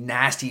make a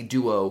nasty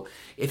duo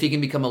if he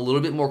can become a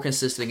little bit more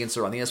consistent against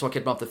the run. I think that's what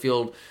kept him off the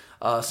field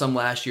some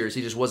last year, is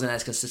he just wasn't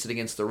as consistent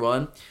against the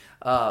run.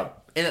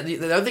 And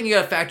the other thing you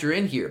got to factor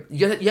in here,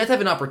 you have to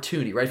have an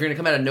opportunity, right? If you're going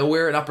to come out of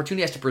nowhere, an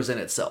opportunity has to present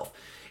itself.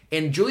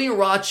 And Julian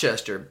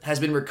Rochester has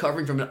been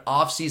recovering from an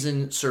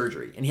off-season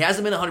surgery, and he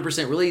hasn't been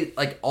 100% really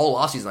like all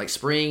off-season, like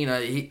spring.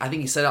 I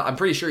think he set out. I'm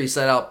pretty sure he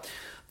set out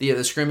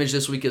the scrimmage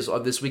this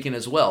weekend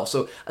as well.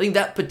 So I think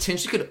that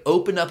potentially could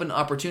open up an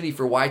opportunity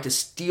for Wyatt to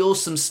steal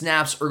some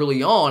snaps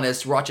early on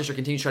as Rochester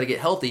continues to try to get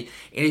healthy.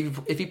 And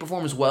if he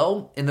performs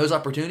well in those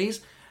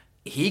opportunities,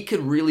 he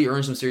could really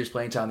earn some serious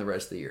playing time the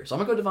rest of the year. So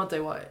I'm gonna go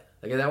Devontae Wyatt.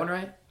 Did I get that one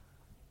right?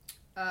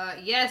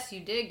 Yes, you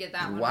did get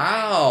that one.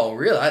 Wow,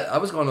 really? I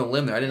was going on a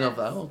limb there. I didn't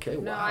know if okay,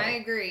 wow. No, I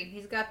agree.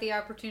 He's got the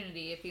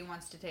opportunity if he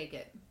wants to take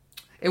it.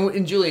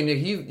 And Julian,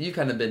 you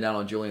kind of been down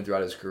on Julian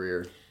throughout his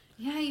career.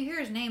 Yeah, you hear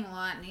his name a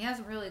lot, and he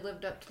hasn't really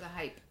lived up to the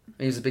hype.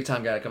 He's a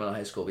big-time guy coming out of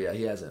high school, but yeah,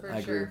 he hasn't. For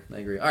I sure.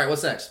 agree. All right,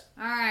 what's next?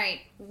 All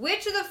right.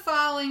 Which of the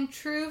following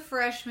true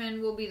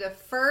freshmen will be the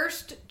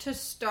first to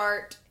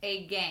start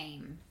a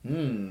game?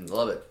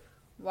 Love it.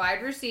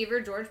 Wide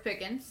receiver George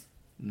Pickens.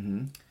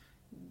 Mm-hmm.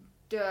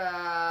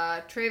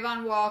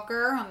 Trayvon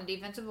Walker on the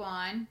defensive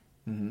line.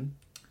 Mm-hmm.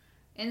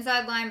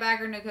 Inside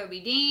linebacker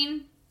Nakobe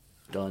Dean.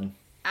 Done.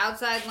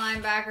 Outside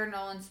linebacker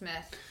Nolan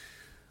Smith.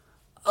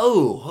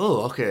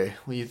 Oh, okay.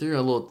 Well, you threw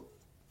a little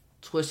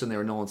twist in there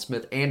with Nolan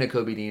Smith and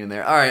Nakobe Dean in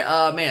there. All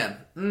right, man.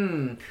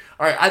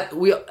 All right,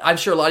 I'm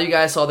sure a lot of you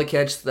guys saw the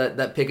catch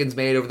that Pickens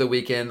made over the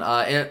weekend.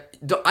 And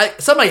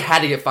somebody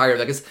had to get fired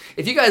because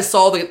if you guys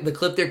saw the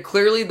clip there,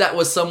 clearly that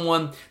was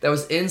someone that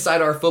was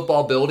inside our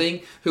football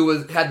building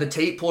who had the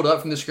tape pulled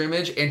up from the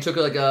scrimmage and took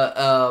like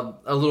a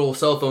little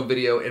cell phone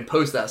video and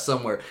posted that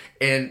somewhere.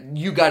 And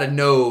you got to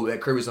know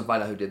that Kirby's gonna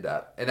find out who did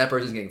that, and that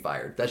person's getting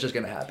fired. That's just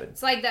gonna happen.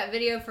 It's like that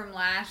video from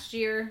last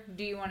year.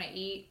 Do you want to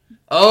eat?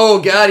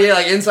 Oh God, yeah,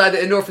 like inside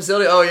the indoor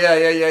facility. Oh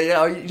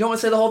yeah. You don't want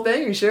to say the whole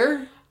thing? Are you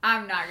sure?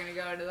 I'm not going to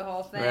go into the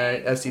whole thing.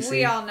 Right, FCC.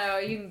 We all know.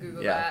 You can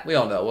Google that. We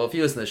all know. Well, if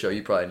you listen to the show,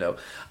 you probably know.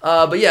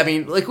 But yeah, I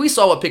mean, like we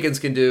saw what Pickens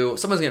can do.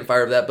 Someone's getting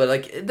fired of that, but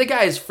like the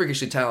guy is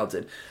freakishly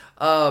talented.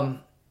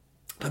 But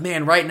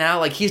man, right now,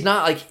 like he's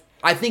not like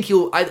I think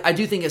I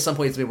do think at some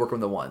point he's going to be working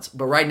with the ones,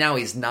 but right now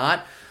he's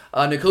not.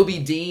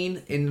 Nakobe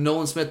Dean and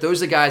Nolan Smith,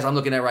 those are the guys I'm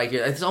looking at right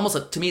here. It's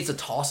almost to me, it's a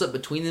toss up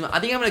between them.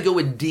 I think I'm going to go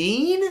with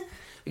Dean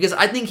because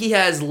I think he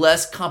has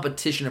less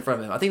competition in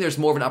front of him. I think there's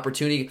more of an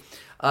opportunity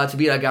to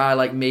beat a guy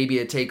like maybe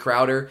a Tate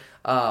Crowder.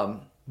 But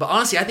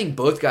honestly, I think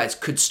both guys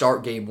could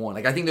start game one.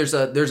 Like I think there's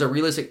a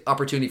realistic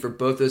opportunity for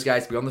both those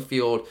guys to be on the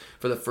field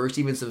for the first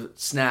defensive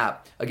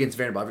snap against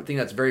Vanderbilt. I think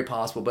that's very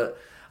possible. But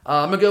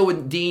I'm going to go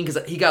with Dean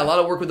because he got a lot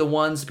of work with the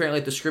ones apparently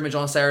at the scrimmage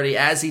on Saturday,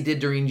 as he did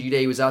during G-Day.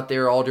 He was out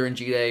there all during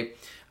G-Day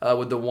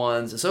with the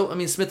ones. So, I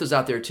mean, Smith was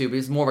out there too, but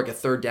he's more like a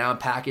third down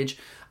package.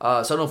 So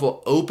I don't know if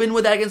we'll open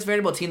with that against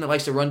Vanderbilt, a team that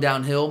likes to run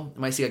downhill.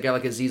 You might see a guy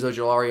like Azeez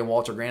Ojulari and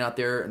Walter Grant out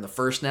there in the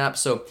first snap.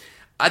 So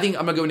I think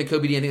I'm going to go with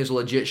Nakobe Dean. I think there's a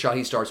legit shot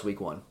he starts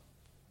week one.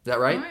 Is that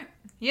right? All right.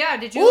 Yeah,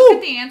 did you look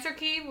at the answer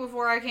key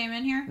before I came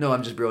in here? No,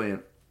 I'm just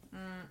brilliant.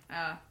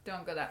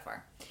 Don't go that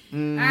far. All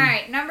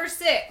right, number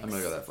 6. I'm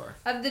going to go that far.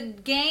 Of the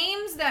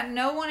games that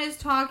no one is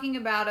talking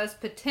about us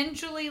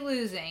potentially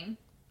losing,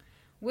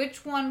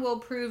 which one will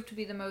prove to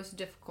be the most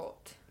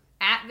difficult?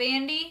 At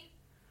Vandy,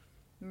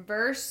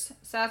 versus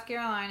South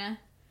Carolina,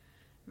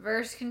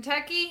 versus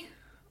Kentucky,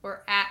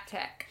 or at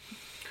Tech?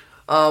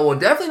 Well,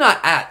 definitely not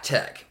at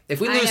Tech.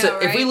 If we lose, know,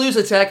 right? if we lose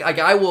a Tech, like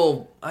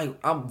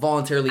I'm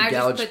voluntarily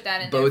gouge put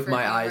that in both there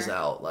my for eyes humor.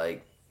 out.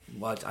 Like,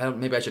 what?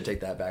 Maybe I should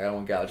take that back. I don't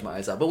want to gouge my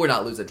eyes out, but we're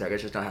not losing Tech.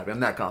 It's just not happening. I'm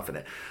not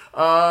confident.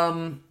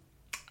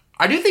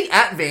 I do think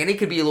at Vandy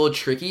could be a little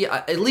tricky,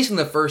 at least in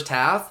the first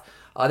half.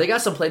 They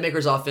got some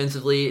playmakers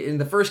offensively. In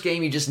the first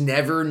game, you just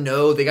never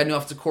know. They got a new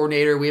offensive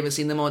coordinator. We haven't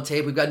seen them on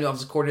tape. We've got a new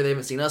offensive coordinator. They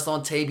haven't seen us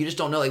on tape. You just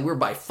don't know. Like, we're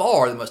by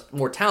far the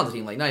more talented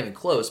team. Like, not even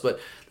close. But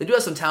they do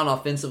have some talent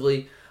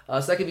offensively. So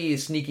that could be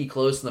sneaky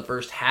close in the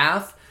first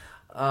half.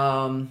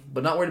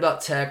 But not worried about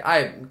Tech.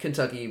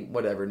 Kentucky,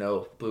 whatever.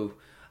 No, boo.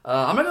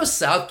 I'm going to go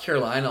South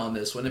Carolina on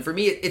this one. And for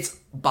me, it's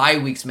bye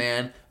weeks,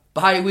 man.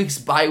 Bye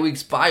weeks.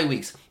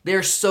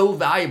 They're so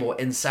valuable.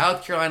 And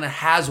South Carolina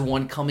has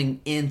one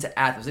coming into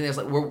Athens. I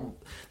think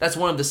that's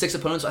one of the 6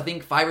 opponents, I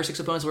think 5 or 6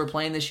 opponents that we're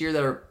playing this year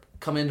that are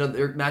coming into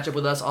their matchup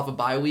with us off of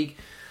bye week.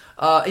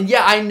 And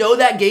yeah, I know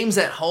that game's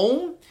at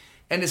home.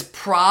 And it's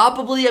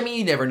probably, I mean,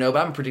 you never know,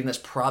 but I'm predicting that's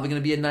probably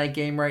going to be a night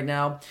game right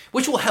now,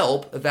 which will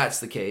help if that's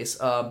the case.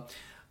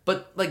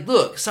 But, like,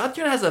 look, South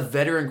Carolina has a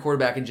veteran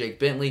quarterback in Jake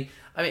Bentley.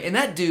 I mean, and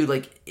that dude,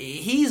 like,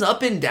 he's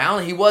up and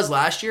down. He was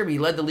last year, but he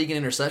led the league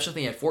in interceptions. I think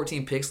he had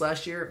 14 picks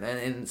last year.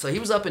 And so he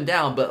was up and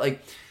down. But,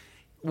 like,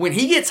 when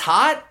he gets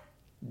hot,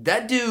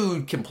 that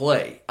dude can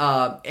play.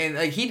 And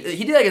like, he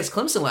did that against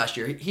Clemson last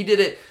year. He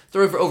did it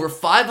throwing for over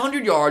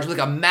 500 yards with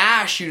like a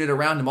mass unit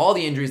around him, all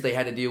the injuries they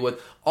had to deal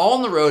with, all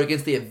on the road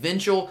against the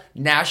eventual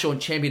national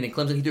champion in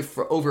Clemson. He threw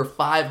for over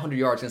 500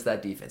 yards against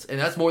that defense. And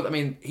that's more, I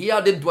mean, he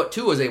outdid what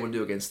Tua was able to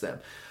do against them.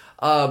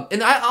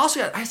 And I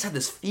just had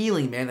this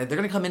feeling, man, that they're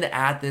going to come into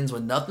Athens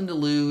with nothing to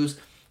lose,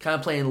 kind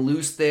of playing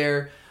loose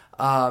there.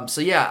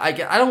 So yeah, I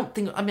don't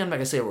think, I mean, I'm not going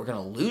to say we're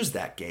going to lose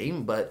that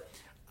game, but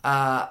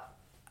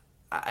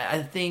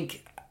I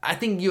think I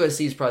think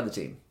USC is probably the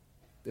team.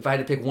 If I had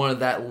to pick one of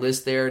that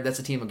list there, that's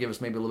a team that will give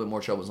us maybe a little bit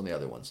more troubles than the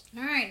other ones.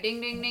 All right,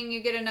 ding, ding, ding,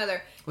 you get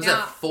another. Was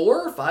that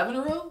 4 or 5 in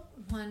a row?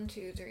 1,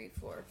 2, 3,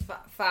 4,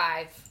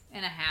 5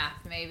 and a half,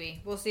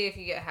 maybe. We'll see if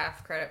you get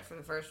half credit for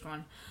the first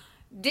one.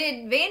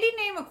 Did Vandy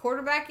name a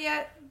quarterback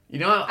yet? You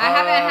know, I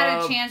haven't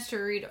had a chance to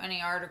read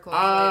any articles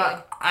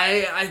lately.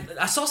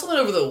 I saw something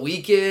over the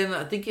weekend.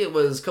 I think it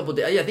was a couple of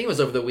days. Yeah, I think it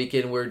was over the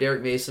weekend where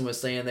Derek Mason was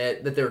saying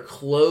that they're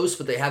close,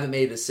 but they haven't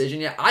made a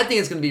decision yet. I think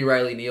it's going to be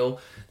Riley Neal,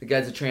 the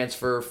guy's a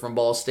transfer from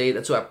Ball State.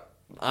 That's what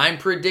I'm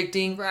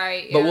predicting.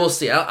 Right. Yeah. But we'll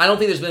see. I don't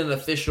think there's been an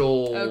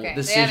official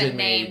decision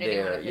made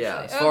there.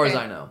 Yeah, as far as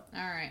I know.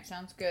 All right,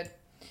 sounds good.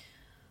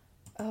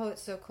 Oh,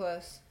 it's so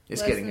close.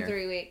 It's Less getting than here.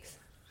 3 weeks.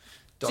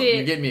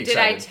 You're getting me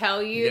excited. Did I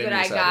tell you that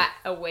I got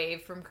a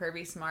wave from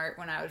Kirby Smart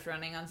when I was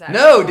running on Saturday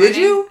No, morning? did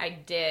you? I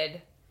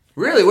did.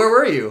 Really? Where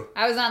were you?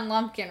 I was on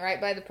Lumpkin,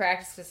 right by the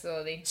practice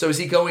facility. So is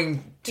he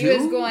going to? He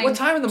was going what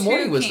time in the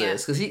morning to was camp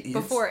this? Because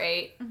before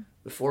 8.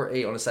 Before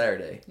 8 on a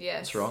Saturday.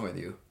 Yes. What's wrong with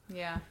you?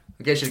 Yeah.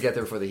 I guess you should get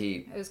there before the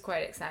heat. It was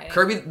quite exciting.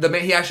 Kirby, the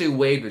man, he actually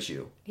waved at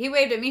you. He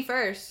waved at me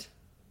first.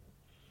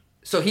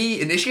 So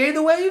he initiated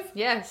the wave?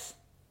 Yes.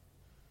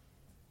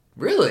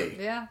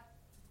 Really? Yeah.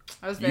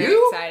 I was very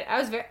excited. I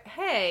was very...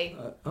 Hey.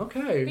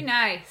 Okay. Be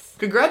nice.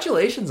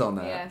 Congratulations on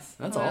that. Yes.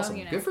 That's Well, awesome.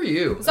 you know. Good for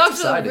you. It's That's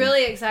also exciting.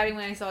 really exciting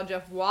when I saw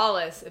Jeff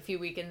Wallace a few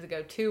weekends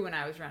ago, too, when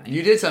I was running.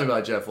 You did something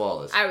about Jeff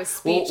Wallace. I was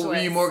speechless. Well, were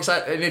you more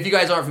excited? And if you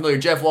guys aren't familiar,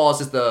 Jeff Wallace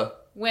is the...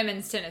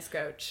 Women's tennis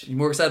coach. You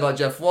more excited about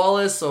Jeff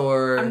Wallace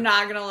or... I'm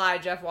not going to lie,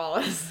 Jeff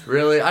Wallace.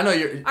 Really? I know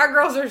you're... Our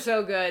girls are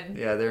so good.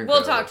 Yeah, they're incredible.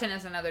 We'll talk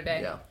tennis another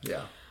day.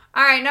 Yeah.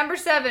 All right, number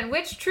 7.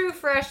 Which true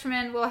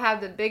freshman will have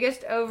the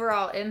biggest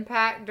overall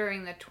impact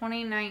during the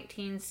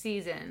 2019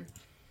 season?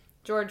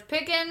 George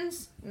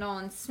Pickens,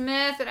 Nolan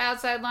Smith at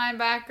outside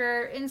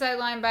linebacker, inside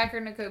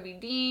linebacker Nakobe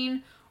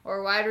Dean,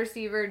 or wide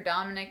receiver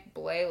Dominic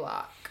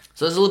Blaylock?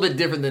 So it's a little bit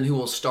different than who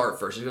will start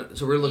first.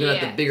 So we're looking at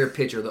the bigger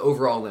picture, the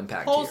overall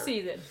impact Whole here.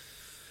 season.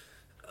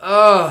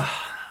 I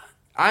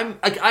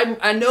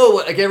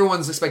know like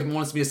everyone's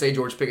wants me to say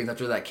George Pickens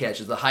after that catch.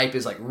 The hype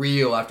is like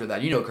real after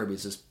that. You know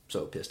Kirby's just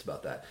so pissed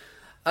about that.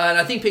 And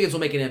I think Pickens will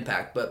make an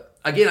impact. But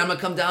again, I'm going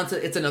to come down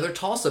to it's another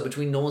toss-up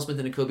between Nolan Smith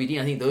and Nakobe Dean.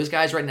 I think those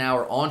guys right now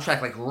are on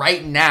track. Like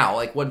right now,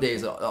 like what day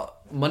is it?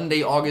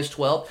 Monday, August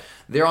 12th.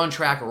 They're on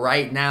track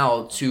right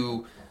now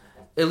to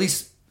at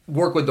least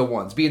work with the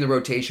ones, be in the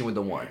rotation with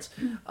the ones.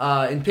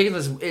 And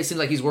Pickens, it seems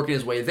like he's working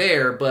his way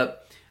there.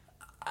 But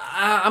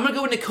I'm going to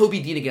go with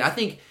Nakobe Dean again. I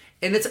think...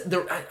 And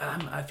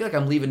I feel like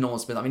I'm leaving Nolan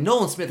Smith. I mean,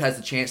 Nolan Smith has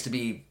the chance to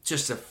be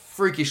just a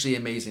freakishly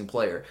amazing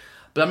player.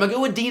 But I'm going to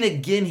go with Dean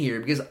again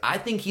here because I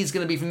think he's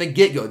going to be, from the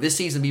get-go, this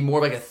season, be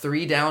more like a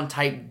 3-down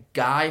type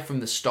guy from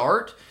the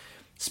start,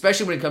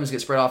 especially when it comes to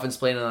get spread offense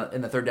playing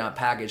in the 3rd-down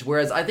package.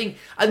 Whereas I think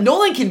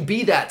Nolan can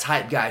be that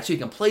type guy, too. He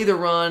can play the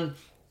run.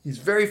 He's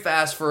very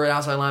fast for an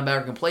outside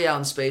linebacker, can play out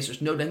in space. He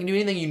can do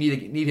anything you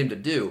need him to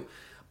do.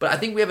 But I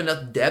think we have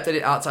enough depth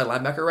at outside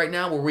linebacker right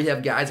now where we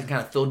have guys that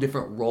kind of fill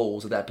different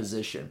roles at that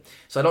position.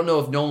 So I don't know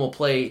if Nolan will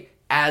play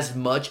as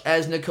much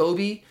as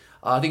Nakobe.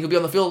 I think he'll be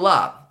on the field a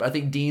lot. But I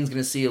think Dean's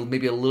going to see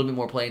maybe a little bit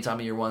more playing time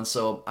in year 1.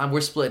 So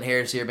we're splitting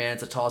hairs here, man.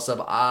 It's a toss-up.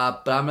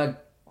 But I'm going to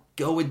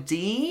go with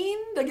Dean.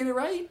 Did I get it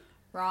right?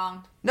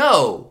 Wrong.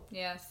 No.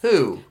 Yes.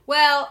 Who?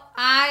 Well,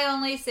 I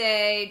only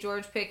say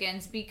George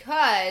Pickens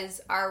because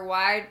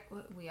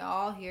we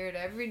all hear it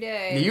every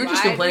day. Yeah, you're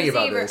just complaining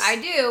about this. I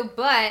do,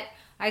 but...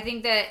 I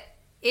think that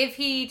if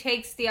he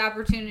takes the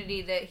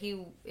opportunity that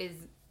he is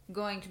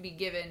going to be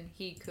given,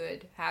 he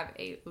could have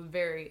a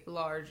very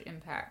large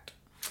impact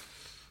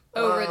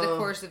over the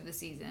course of the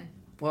season.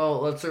 Well,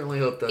 let's certainly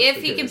hope that's if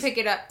the he case. can pick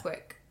it up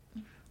quick.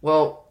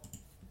 Well,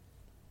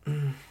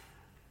 you're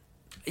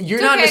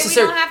It's not okay,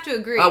 necessarily... we don't have to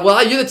agree.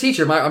 Well, you're the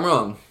teacher. I'm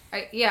wrong.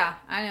 Yeah,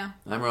 I know.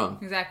 I'm wrong.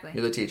 Exactly.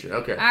 You're the teacher.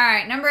 Okay. All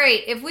right, number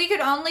 8. If we could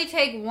only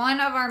take one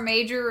of our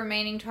major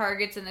remaining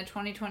targets in the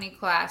 2020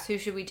 class, who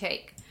should we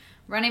take?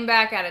 Running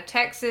back out of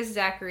Texas,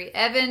 Zachary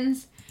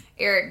Evans.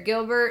 Eric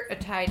Gilbert, a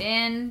tight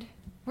end.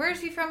 Where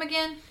is he from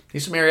again?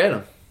 He's from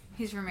Marietta.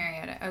 He's from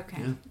Marietta.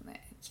 Okay. Yeah.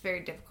 It's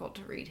very difficult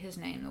to read his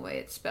name the way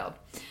it's spelled.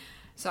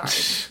 Sorry.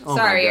 Oh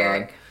Sorry, my God.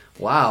 Eric.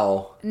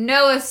 Wow.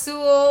 Noah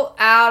Sewell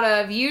out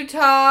of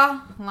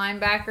Utah,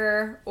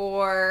 linebacker,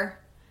 or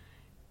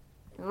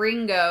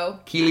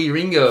Keely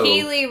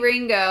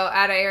Ringo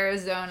out of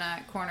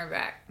Arizona,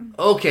 cornerback.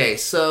 Okay,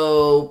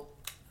 so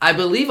I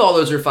believe all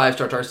those are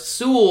 5-star targets.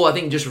 Sewell, I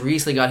think, just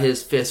recently got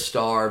his 5th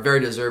star, very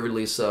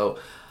deservedly so.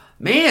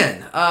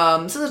 Man,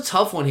 this is a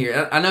tough one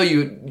here. I know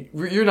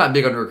you're not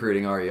big on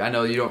recruiting, are you? I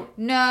know you don't.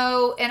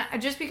 No, and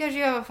just because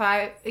you have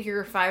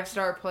you're a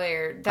 5-star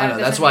player, that doesn't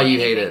that's why mean you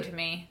hate anything it to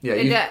me. Yeah,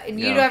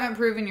 you haven't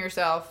proven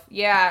yourself.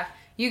 Yeah,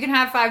 you can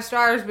have 5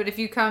 stars, but if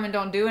you come and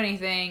don't do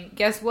anything,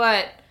 guess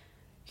what?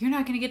 You're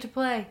not going to get to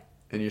play.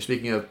 And you're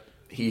speaking of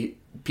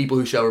people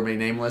who shall remain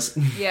nameless.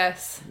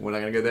 Yes. We're not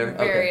going to go there?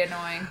 Very okay.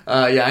 annoying.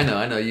 Yeah,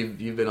 I know.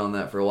 You've been on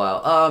that for a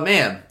while.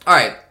 Man. All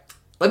right.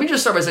 Let me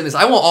just start by saying this.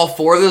 I want all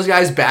 4 of those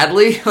guys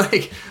badly,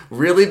 like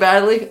really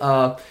badly.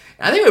 And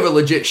And I think we have a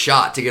legit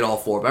shot to get all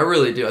 4, but I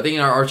really do. I think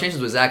our chances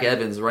with Zach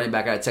Evans, running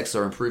back out of Texas,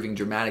 are improving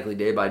dramatically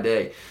day by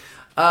day.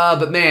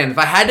 But man, if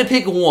I had to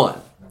pick one,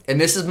 and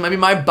this is maybe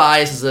my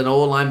bias as an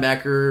old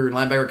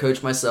linebacker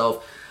coach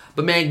myself,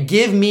 but man,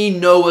 give me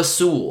Noah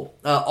Sewell.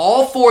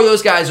 All 4 of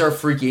those guys are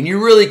freaky, and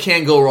you really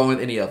can't go wrong with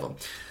any of them.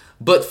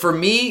 But for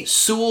me,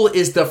 Sewell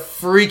is the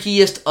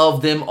freakiest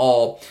of them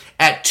all.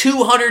 At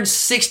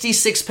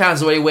 266 pounds,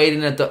 the way he weighed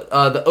in at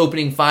the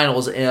opening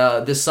finals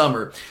this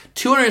summer.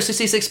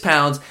 266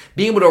 pounds,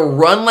 being able to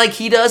run like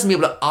he does, and be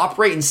able to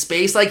operate in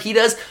space like he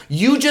does.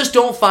 You just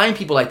don't find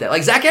people like that.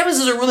 Like, Zach Evans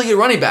is a really good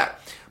running back.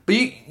 But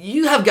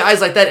you have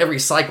guys like that every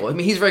cycle. I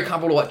mean, he's very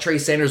comparable to what Trey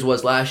Sanders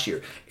was last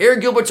year.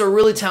 Eric Gilbert's a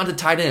really talented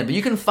tight end. But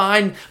you can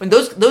find, I mean,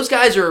 those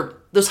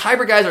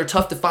hybrid guys are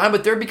tough to find,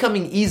 but they're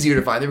becoming easier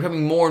to find. They're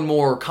becoming more and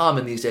more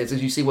common these days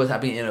as you see what's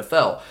happening in the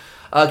NFL.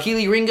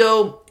 Keely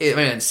Ringo,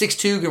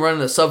 6'2", can run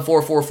in a sub-4,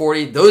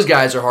 440. Those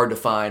guys are hard to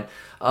find.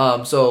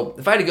 So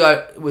if I had to go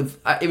out with,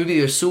 it would be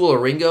either Sewell or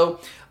Ringo.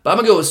 But I'm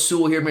going to go with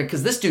Sewell here, man,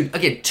 because this dude,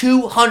 again,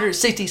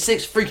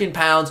 266 freaking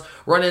pounds,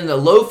 running in the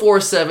low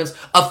 4.7s,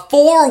 a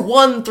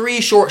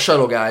 4.13 short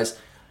shuttle, guys,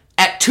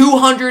 at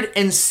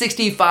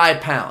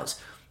 265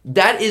 pounds.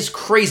 That is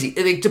crazy.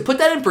 To put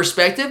that in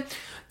perspective,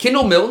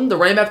 Kendall Milton, the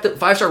running back, the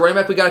 5-star running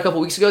back we got a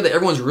couple weeks ago that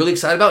everyone's really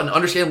excited about, and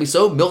understandably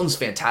so, Milton's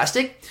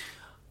fantastic.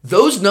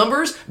 Those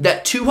numbers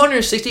that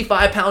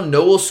 265-pound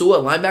Noah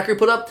Sewell at linebacker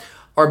put up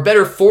are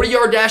better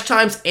 40-yard dash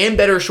times and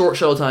better short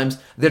shuttle times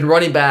than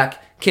running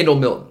back Kendall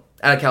Milton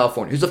out of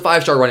California, who's a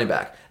 5-star running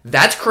back.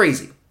 That's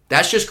crazy.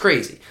 That's just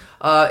crazy.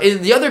 And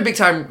the other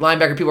big-time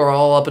linebacker people are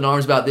all up in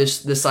arms about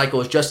this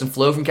cycle is Justin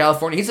Flo from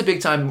California. He's a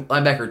big-time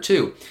linebacker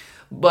too.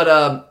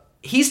 But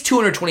he's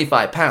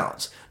 225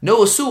 pounds.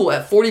 Noah Sewell,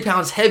 at 40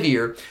 pounds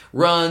heavier,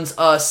 runs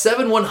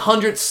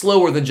 7/100th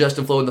slower than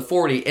Justin Flo in the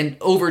 40 and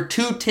over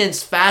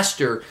 0.2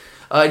 faster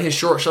in his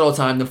short shuttle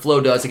time than Flo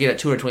does, again, at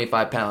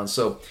 225 pounds.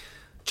 So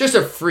just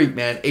a freak,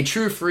 man. A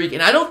true freak.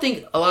 And I don't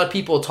think a lot of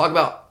people talk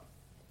enough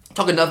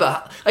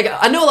about, like,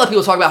 I know a lot of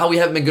people talk about how we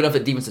haven't been good enough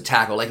at defensive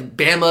tackle. Like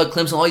Bama,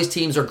 Clemson, all these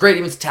teams are great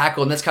defensive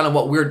tackle, and that's kind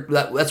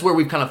of that's where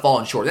we've kind of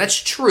fallen short.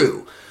 That's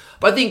true.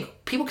 But I think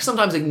people can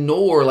sometimes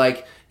ignore,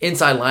 like,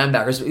 inside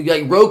linebackers.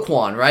 Like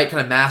Roquan, right,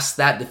 kind of masked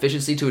that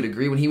deficiency to a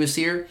degree when he was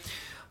here.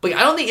 But I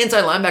don't think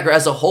inside linebacker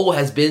as a whole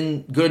has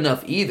been good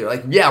enough either.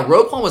 Like, yeah,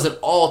 Roquan was an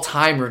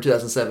all-timer in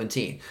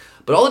 2017.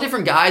 But all the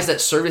different guys that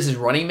served as his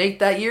running mate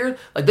that year,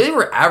 like, they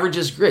were average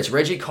as grits.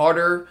 Reggie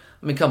Carter,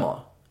 I mean, come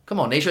on.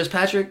 Natrez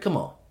Patrick, come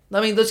on. I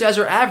mean, those guys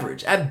are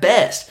average at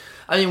best.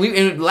 I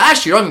mean,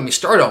 last year, I don't even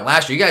start on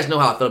last year. You guys know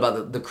how I felt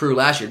about the crew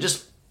last year.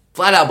 Just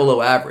flat out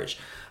below average.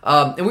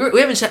 And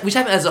we haven't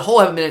as a whole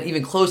haven't been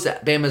even close to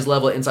Bama's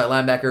level at inside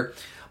linebacker.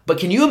 But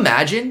can you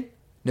imagine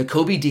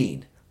Nakobe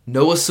Dean,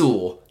 Noah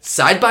Sewell,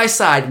 side by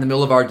side in the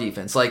middle of our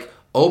defense? Like,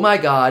 oh my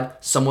God,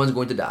 someone's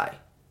going to die.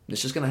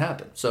 It's just going to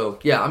happen. So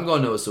yeah, I'm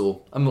going Noah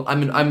Sewell.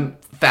 I'm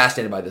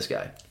fascinated by this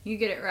guy. You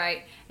get it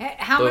right.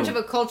 How much of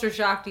a culture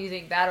shock do you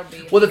think that'll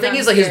be? Well, the thing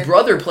is, like, his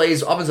brother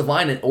plays offensive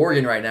line in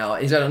Oregon right now.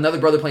 He's got another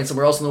brother playing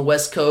somewhere else on the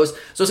West Coast.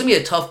 So it's going to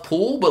be a tough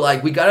pool, but,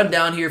 like, we got him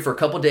down here for a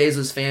couple days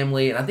with his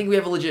family, and I think we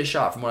have a legit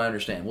shot from what I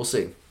understand. We'll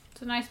see.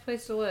 It's a nice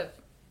place to live.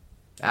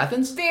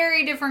 Athens?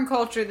 Very different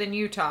culture than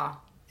Utah.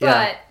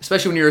 Yeah,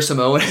 especially when you're a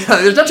Samoan.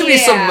 There's not too many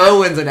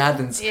Samoans in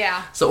Athens.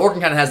 Yeah. So Oregon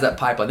kind of has that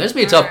pipeline. There's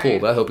going to be a tough pool,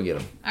 but I hope we get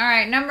them. All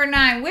right, number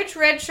 9. Which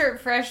redshirt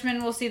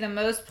freshman will see the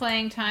most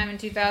playing time in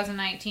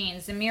 2019?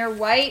 Zamir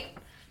White,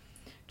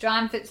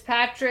 John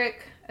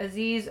Fitzpatrick,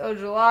 Azeez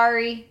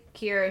Ojulari,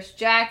 Kearis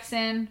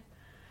Jackson,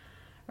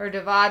 or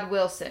Devad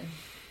Wilson?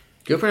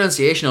 Good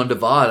pronunciation on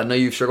Devad. I know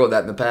you've struggled with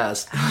that in the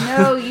past.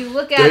 No, you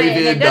look at it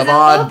and it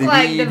doesn't look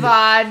like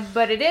Devad,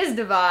 but it is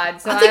Devad.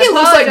 So I think it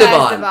looks like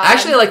Devad.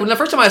 Actually, like when the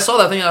first time I saw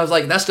that thing, I was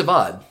like, "That's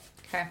Devad."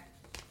 Okay.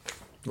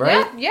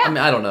 Right? Yeah. I mean,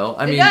 I don't know.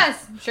 It does.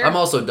 Sure. I'm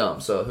also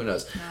dumb, so who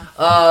knows?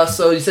 No.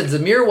 So you said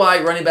Zamir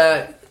White, running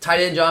back, tight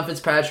end John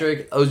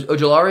Fitzpatrick,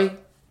 Ojulari,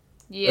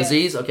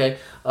 Azeez, okay,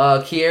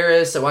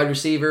 Kearis, a wide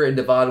receiver, and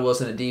Devad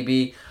Wilson, a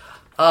DB.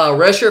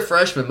 Redshirt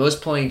freshman,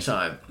 most playing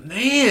time.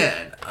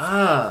 Man,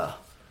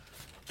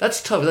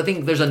 that's tough. I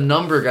think there's a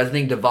number of guys. I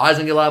think Devad's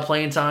going to get a lot of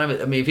playing time.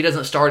 I mean, if he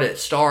doesn't start at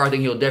star, I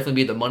think he'll definitely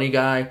be the money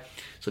guy.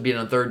 So being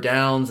on third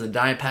downs and the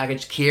dime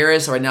package.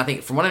 Kearis, right now, I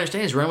think, from what I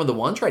understand, he's running with the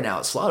ones right now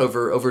at slot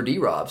over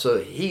D-Rob. So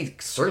he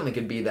certainly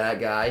could be that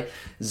guy.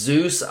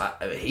 Zeus,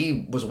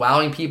 he was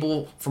wowing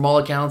people from all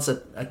accounts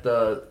at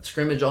the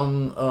scrimmage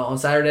on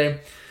Saturday.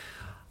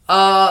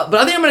 But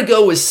I think I'm going to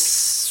go with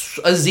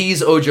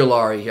Azeez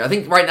Ojulari here. I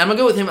think right now I'm going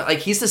to go with him. Like,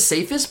 he's the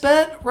safest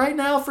bet right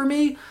now for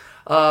me.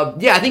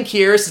 I think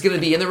Kearis is going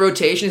to be in the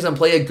rotation. He's going to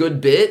play a good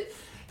bit.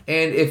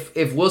 And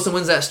if Wilson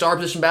wins that star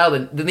position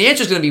battle, then the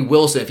answer is going to be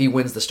Wilson if he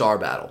wins the star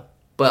battle.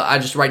 But I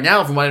just, right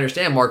now, from what I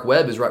understand, Mark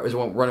Webb is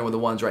running with the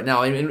ones right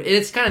now. And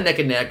it's kind of neck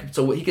and neck,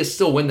 so he could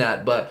still win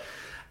that. But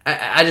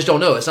I just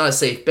don't know. It's not a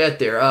safe bet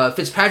there.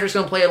 Fitzpatrick's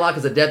going to play a lot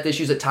because of depth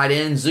issues at tight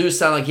end. Zeus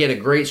sounded like he had a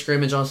great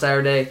scrimmage on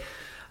Saturday.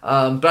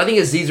 But I think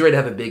Azeez is ready to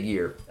have a big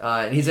year.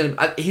 And he's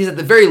at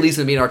the very least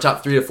going to be in our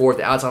top 3 to 4 at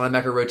the outside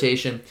linebacker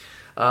rotation.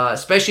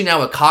 Especially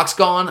now with Cox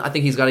gone, I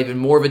think he's got even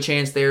more of a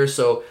chance there.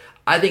 So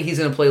I think he's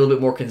going to play a little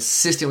bit more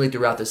consistently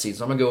throughout the season.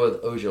 So I'm going to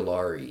go with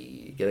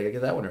Ojulari. Did I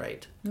get that one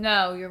right?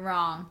 No, you're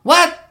wrong.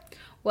 What?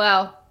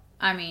 Well,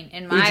 I mean,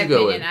 in my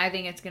opinion, I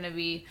think it's going to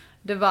be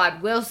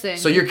Devod Wilson.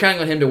 So you're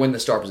counting on him to win the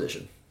star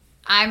position?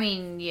 I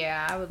mean,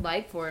 yeah, I would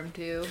like for him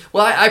to.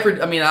 Well, I've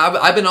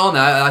been on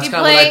that. That's kind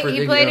of what I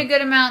predicted. He played a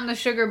good amount in the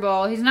Sugar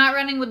Bowl. He's not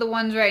running with the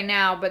ones right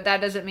now, but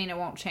that doesn't mean it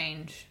won't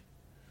change.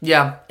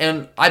 Yeah,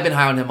 and I've been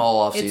high on him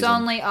all offseason. It's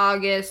only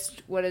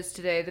August. What is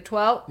today? The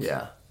 12th?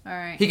 Yeah. All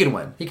right. He could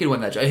win. He could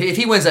win that job. If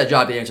he wins that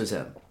job, the answer is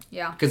him.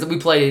 Yeah. Because we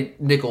play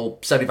nickel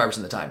 75%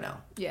 of the time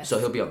now. Yes. So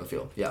he'll be on the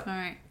field. Yeah. All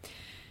right.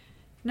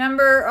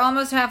 Number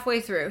almost halfway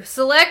through.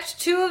 Select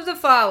two of the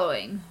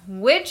following.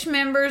 Which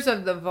members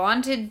of the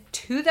vaunted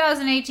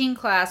 2018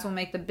 class will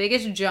make the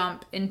biggest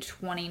jump in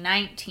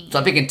 2019? So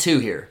I'm picking two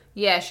here.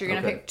 Yes, you're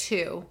going to pick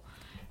two.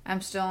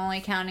 I'm still only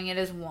counting it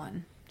as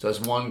one. So it's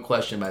one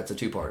question, but it's a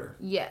two-parter.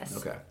 Yes.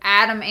 Okay.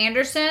 Adam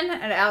Anderson,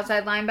 an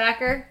outside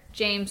linebacker.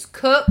 James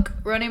Cook,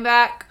 running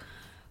back.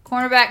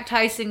 Cornerback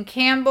Tyson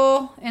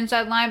Campbell.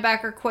 Inside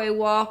linebacker Quay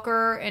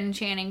Walker and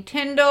Channing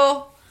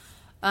Tindall.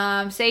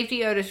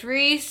 Safety Otis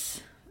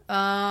Reese.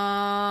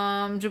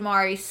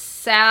 Jamari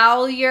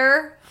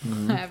Salyer.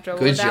 I have trouble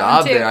Good with that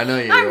job one too. there. I know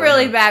you. I'm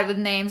really bad with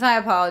names. I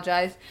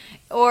apologize.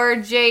 Or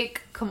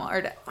Jake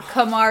Camarda.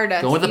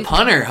 Going with the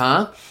punter,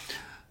 huh?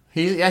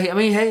 He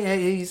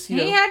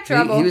had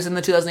trouble. He was in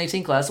the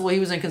 2018 class. Well, he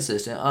was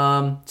inconsistent.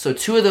 So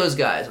two of those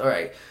guys. All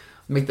right.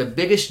 Make the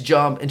biggest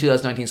jump in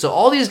 2019. So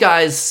all these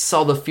guys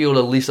saw the field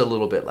at least a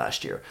little bit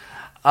last year.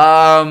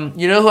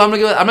 You know who I'm gonna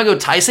go? I'm gonna go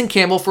Tyson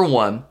Campbell for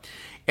one.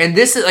 And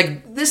this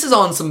is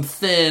on some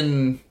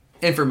thin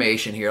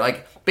information here.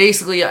 Like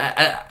basically,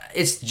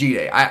 it's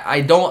G-Day.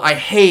 I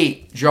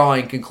hate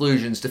drawing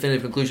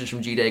definitive conclusions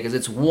from G-Day because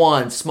it's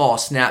one small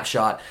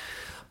snapshot.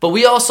 But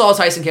we all saw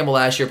Tyson Campbell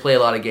last year play a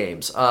lot of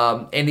games.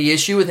 And the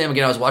issue with him,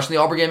 again, I was watching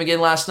the Auburn game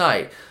again last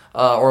night,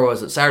 or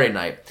was it Saturday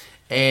night?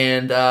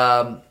 And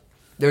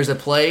there's a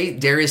play,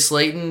 Darius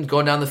Slayton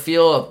going down the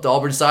field up the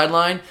Auburn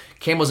sideline.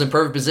 Campbell's in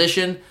perfect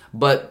position,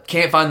 but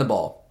can't find the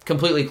ball.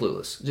 Completely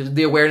clueless.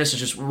 The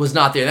awareness was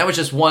not there. And that was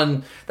just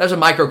that was a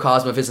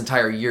microcosm of his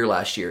entire year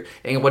last year.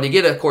 And what he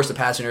did, of course, the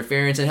pass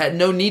interference, and had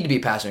no need to be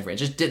pass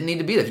interference. Just didn't need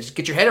to be there. Just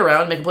get your head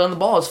around and make a play on the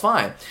ball. It's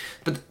fine.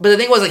 But the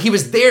thing was, he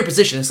was there in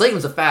position, and Slayton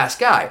was a fast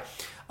guy.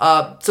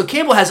 So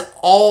Campbell has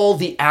all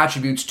the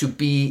attributes to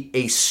be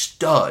a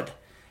stud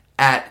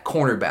at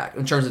cornerback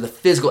in terms of the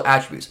physical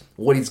attributes.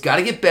 What he's got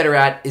to get better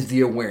at is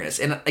the awareness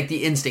and like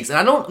the instincts.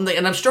 And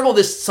I'm struggling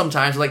with this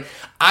sometimes. Like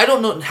I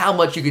don't know how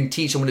much you can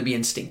teach someone to be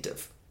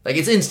instinctive. Like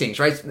it's instincts,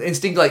 right?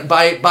 Instinct, like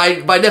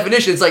by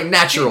definition, it's like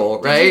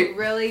natural, right? Did you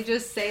really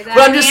just say that?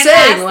 But I'm just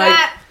saying,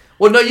 like,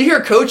 well, no, you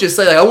hear coaches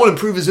say like, "I want to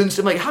improve his instinct."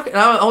 I'm like, how can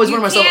I always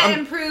wonder myself? You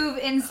can't improve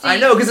instinct. I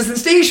know because it's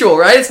instinctual,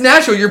 right? It's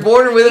natural. You're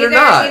born with it or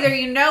not. Either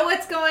you know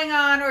what's going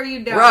on or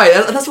you don't. Right.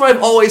 That's what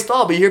I've always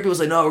thought. But you hear people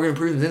say, "No, we're going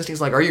to improve his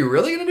instincts." Like, are you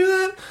really going to do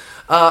that?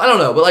 I don't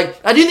know, but like,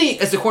 I do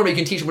think as the quarterback,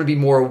 you can teach him to be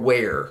more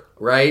aware,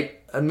 right?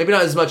 Maybe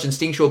not as much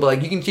instinctual, but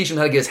like you can teach him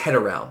how to get his head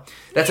around.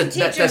 That's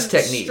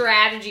technique.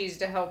 Strategies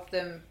to help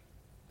them.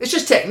 It's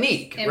just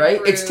technique, right?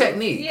 It's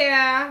technique.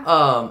 Yeah.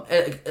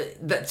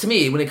 That, to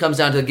me, when it comes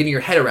down to getting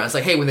your head around, it's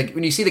like, hey,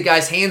 when you see the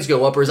guy's hands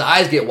go up or his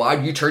eyes get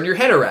wide, you turn your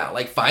head around,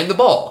 like find the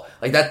ball,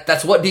 like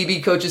that's what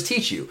DB coaches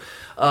teach you.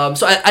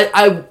 So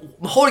I'm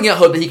holding out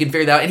hope that he can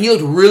figure that out. And he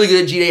looked really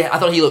good at G-Day. I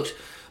thought he looked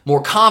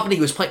more confident.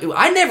 He was playing.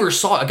 I never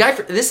saw a guy.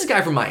 This is a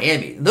guy from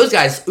Miami. Those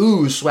guys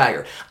ooze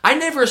swagger. I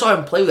never saw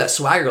him play with that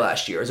swagger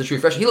last year as a true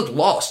freshman. He looked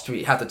lost to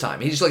me half the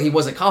time. He just like he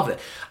wasn't confident.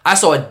 I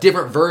saw a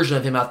different version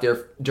of him out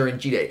there during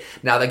G-Day.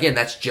 Now again,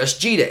 that's just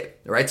G-Day,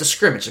 right? It's a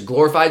scrimmage, a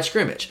glorified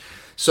scrimmage.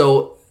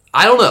 So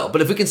I don't know, but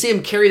if we can see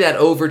him carry that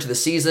over to the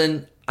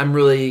season, I'm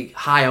really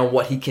high on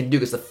what he can do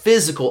because the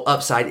physical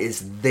upside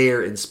is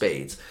there in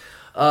spades.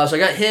 So I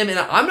got him, and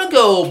I'm gonna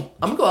go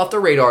off the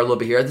radar a little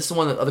bit here. This is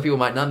one that other people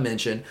might not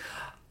mention.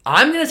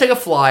 I'm going to take a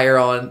flyer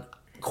on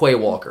Quay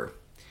Walker.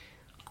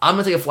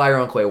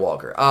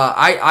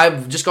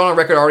 I've just gone on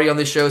record already on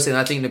this show saying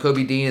I think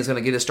Nakobe Dean is going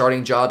to get a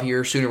starting job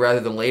here sooner rather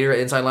than later at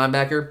inside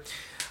linebacker.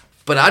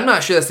 But I'm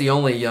not sure that's the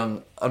only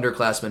young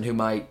underclassman who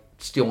might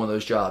steal one of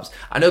those jobs.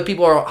 I know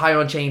people are high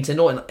on Channing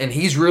Tindall, and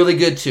he's really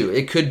good too.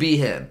 It could be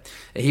him.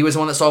 He was the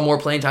one that saw more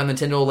playing time than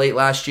Tindall late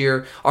last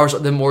year, or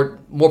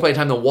more playing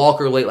time than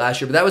Walker late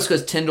last year. But that was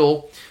because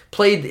Tindall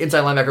played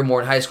inside linebacker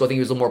more in high school. I think he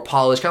was a little more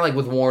polished, kind of like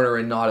with Warner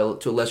and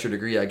not to a lesser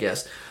degree, I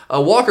guess.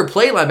 Walker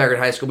played linebacker in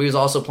high school, but he was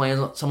also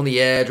playing some on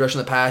the edge, rushing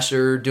the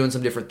passer, doing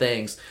some different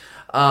things.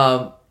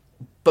 But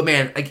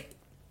man, like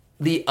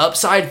the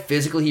upside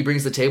physically he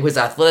brings to the table, his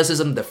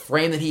athleticism, the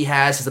frame that he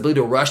has, his ability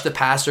to rush the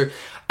passer,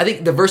 I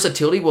think the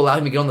versatility will allow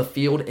him to get on the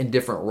field in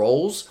different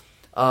roles.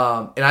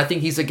 And I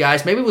think he's a guy,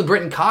 maybe with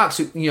Brenton Cox,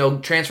 who,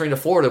 transferring to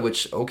Florida,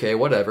 which, okay,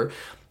 whatever.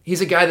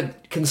 He's a guy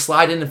that can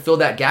slide in and fill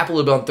that gap a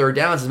little bit on third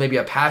downs as maybe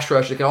a pass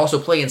rusher that can also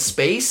play in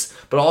space,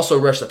 but also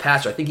rush the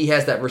passer. I think he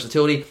has that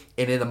versatility.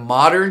 And in the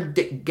modern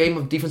game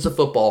of defensive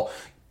football,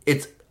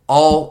 it's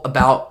all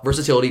about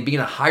versatility, being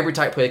a hybrid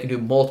type player that can do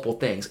multiple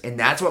things. And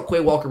that's what Quay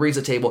Walker brings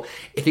to the table.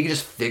 If he can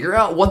just figure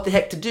out what the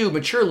heck to do,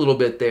 mature a little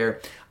bit there,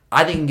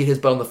 I think he can get his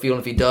butt on the field.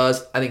 And if he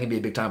does, I think he can be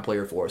a big-time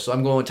player for us. So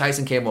I'm going with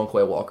Tyson Campbell and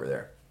Quay Walker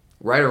there.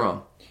 Right or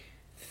wrong?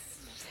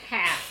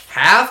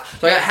 Half?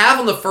 So I got half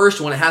on the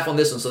first one and half on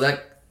this one. So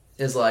that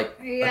is like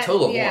a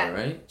total of one,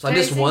 right? So I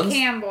missed one. Tyson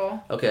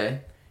Campbell. Okay.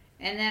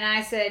 And then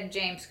I said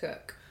James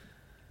Cook.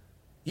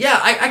 Yeah,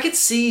 I could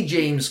see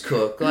James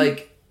Cook.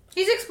 Like,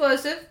 he's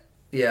explosive.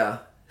 Yeah.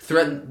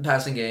 Threatened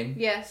passing game.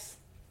 Yes.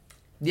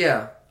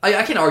 Yeah.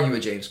 I can argue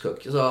with James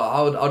Cook, so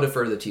I'll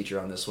defer to the teacher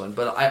on this one.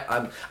 But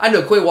I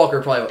know Quay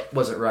Walker probably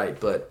wasn't right,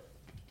 but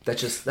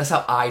that's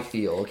how I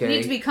feel. Okay. You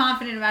need to be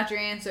confident about your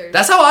answers.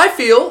 That's how I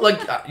feel.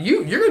 Like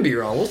you're gonna be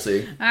wrong. We'll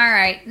see. All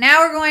right, now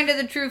we're going to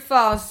the true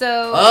false.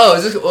 So.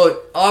 Is this?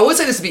 I would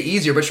say this would be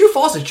easier, but true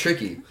false is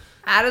tricky.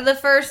 Out of the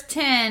first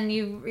 10,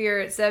 you're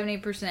at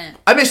 70%.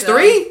 I missed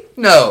 3?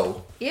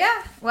 No.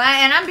 Yeah. Well,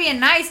 and I'm being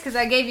nice because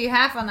I gave you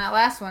half on that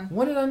last one.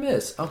 What did I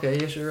miss? Okay,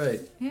 yes, you're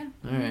right. Yeah.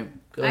 All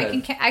right. Go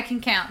ahead. I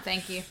can count.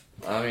 Thank you.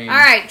 I mean, all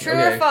right. True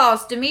or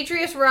false?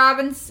 Demetrius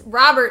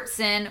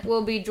Robertson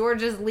will be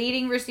Georgia's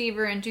leading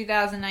receiver in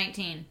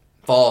 2019.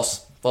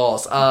 False.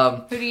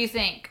 Who do you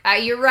think?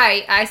 You're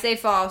right. I say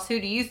false.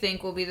 Who do you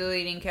think will be the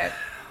leading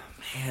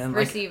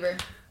receiver?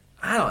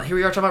 I don't know. Here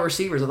we are talking about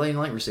receivers. I don't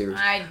even like receivers.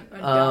 I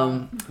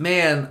don't.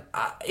 Man,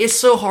 it's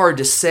so hard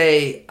to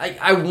say.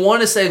 I want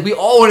to say, we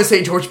all want to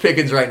say George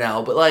Pickens right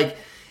now, but like,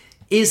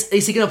 is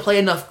he going to play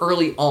enough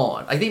early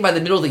on? I think by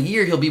the middle of the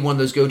year, he'll be one of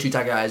those go-to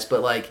type guys,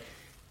 but like,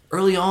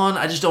 early on,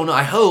 I just don't know.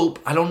 I hope.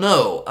 I don't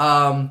know.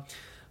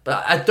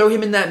 But I'd throw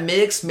him in that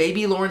mix.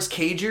 Maybe Lawrence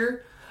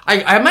Cager.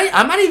 I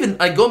might even,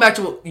 like, going back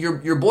to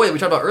your boy that we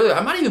talked about earlier,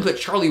 I might even put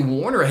Charlie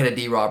Warner ahead of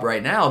D-Rob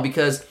right now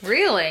because...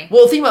 Really?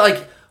 Well, think about,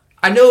 like,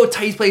 I know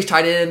he plays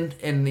tight end,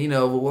 and, you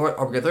know,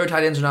 are we going to throw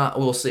tight ends or not?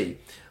 We'll see.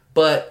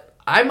 But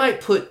I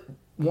might put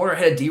Warner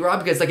ahead of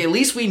D-Rob because, like, at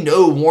least we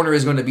know Warner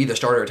is going to be the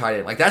starter at tight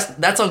end. Like,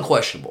 that's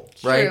unquestionable,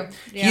 right? True.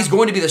 Yeah. He's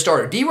going to be the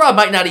starter. D-Rob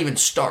might not even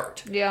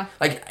start. Yeah.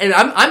 Like, and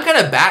I'm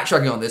kind of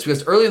backtracking on this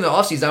because early in the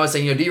offseason I was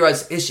saying, you know,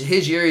 D-Rob's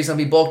his year. He's going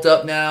to be bulked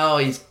up now.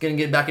 He's going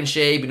to get back in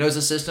shape. He knows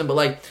the system. But,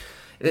 like,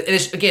 and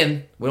it's,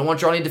 again, we don't want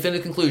to draw any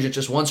definitive conclusion. It's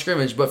just one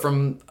scrimmage. But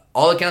from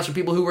all accounts from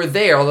people who were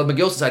there, all the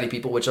McGill Society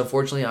people, which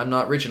unfortunately I'm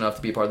not rich enough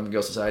to be a part of the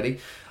McGill Society,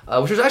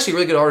 which was actually a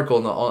really good article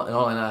in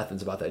Online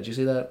Athens about that. Did you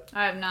see that?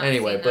 I have not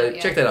Anyway, seen but that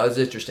yet. check that out. It's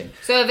interesting.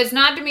 So if it's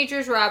not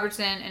Demetrius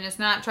Robertson and it's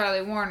not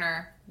Charlie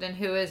Warner, then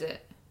who is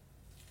it?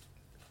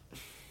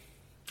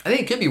 I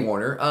think it could be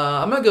Warner.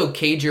 I'm going to go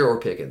Cager or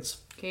Pickens.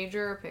 Cager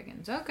or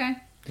Pickens. Okay.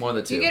 One of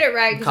the two. You get it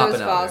right because it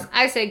was false. There.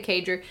 I said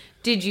Cager.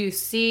 Did you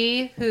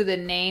see who the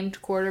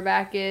named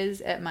quarterback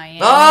is at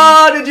Miami?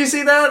 Oh, did you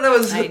see that? That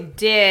was... I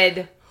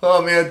did.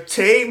 Oh, man.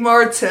 Tate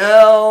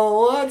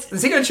Martell. What?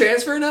 Is he going to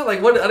transfer now?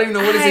 Like, what? I don't even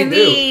know. What does he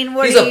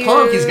do? He's a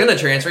punk. He's going to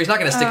transfer. He's not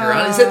going to stick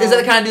around. Is that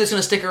the kind of dude that's going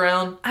to stick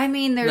around? I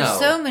mean, there's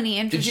so many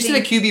interesting... Did you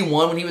see the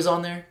QB1 when he was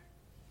on there?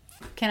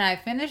 Can I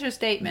finish a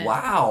statement?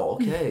 Wow.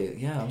 Okay.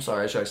 Yeah, I'm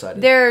sorry. I got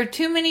excited. There are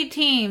too many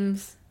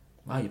teams...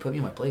 Wow, you put me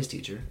in my place,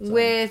 teacher. Sorry.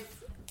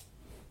 With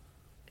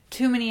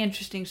too many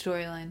interesting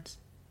storylines.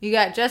 You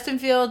got Justin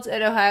Fields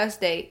at Ohio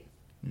State.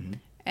 Mm-hmm.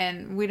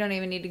 And we don't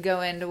even need to go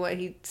into what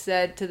he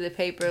said to the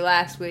paper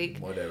last week.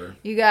 Whatever.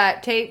 You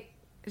got Tate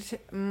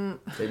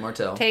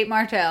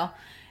Martell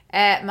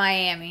at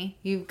Miami.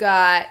 You've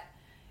got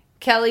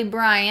Kelly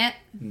Bryant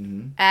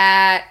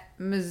at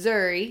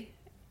Missouri.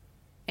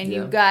 And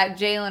you've got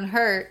Jalen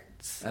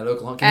Hurts at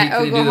Oklahoma.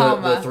 Can you do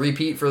the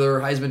three-peat for their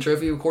Heisman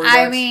Trophy quarterbacks?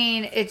 I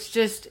mean, it's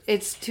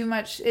too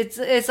much.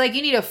 It's like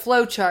you need a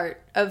flow chart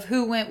of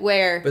who went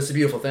where. But it's a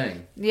beautiful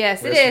thing.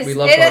 Yes, it is. We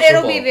love college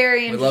It'll football. be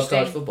very interesting. We love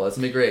college football. It's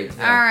going to be great.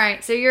 Yeah. All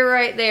right, so you're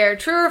right there.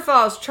 True or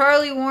false,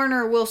 Charlie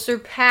Warner will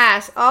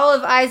surpass all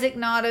of Isaac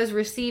Nauta's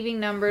receiving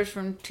numbers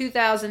from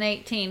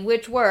 2018,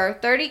 which were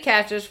 30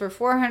 catches for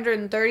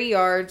 430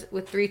 yards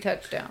with 3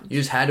 touchdowns. You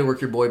just had to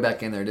work your boy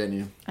back in there, didn't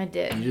you? I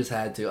did. You just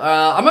had to.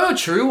 I'm going to go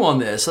true on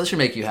this. That should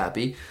make you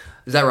happy.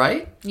 Is that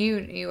right?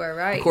 You are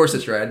right. Of course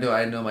it's right.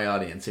 I know my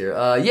audience here.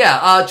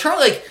 Charlie,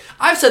 like,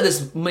 I've said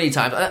this many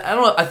times. I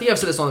don't know. I think I've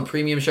said this on the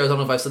premium shows. I don't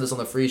know if I've said this on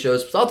the free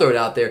shows, so I'll throw it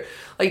out there.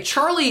 Like,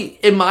 Charlie,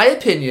 in my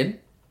opinion,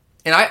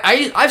 and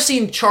I've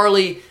seen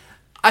Charlie,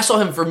 I saw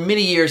him for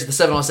many years at the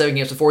 7-on-7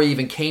 games before he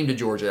even came to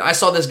Georgia. I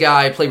saw this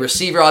guy play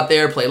receiver out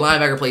there, play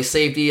linebacker, play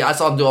safety. I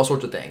saw him do all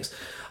sorts of things.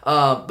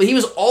 But he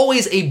was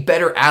always a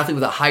better athlete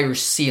with a higher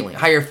ceiling,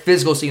 higher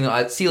physical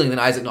ceiling than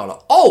Isaac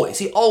Nauta. Always.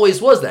 He always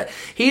was that.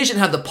 He just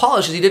didn't have the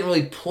polish because he didn't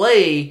really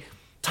play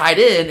tight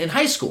end in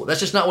high school.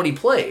 That's just not what he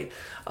played.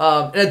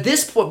 And at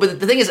this point, but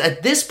the thing is,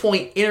 at this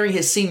point, entering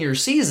his senior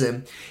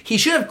season, he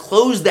should have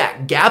closed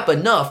that gap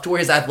enough to where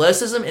his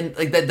athleticism and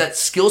like that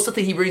skill set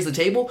that he brings to the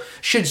table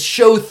should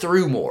show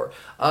through more.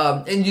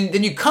 Then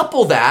you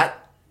couple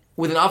that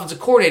with an offensive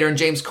coordinator in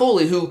James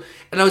Coley, who,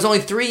 and it was only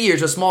 3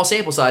 years, a small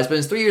sample size, but in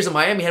his 3 years in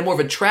Miami, had more of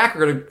a track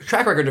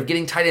record of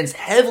getting tight ends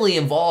heavily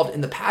involved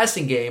in the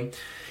passing game.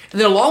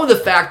 And then along with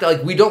the fact that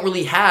like we don't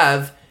really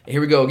have and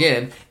here we go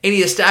again, any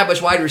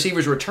established wide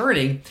receivers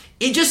returning,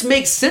 it just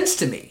makes sense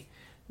to me.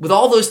 With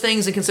all those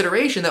things in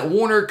consideration, that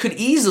Warner could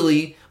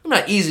easily, well,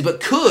 not easy, but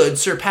could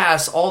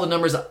surpass all the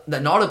numbers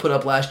that Nauta put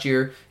up last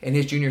year in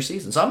his junior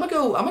season. So I'm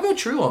gonna go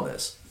true on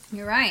this.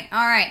 You're right.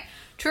 All right.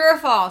 True or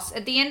false?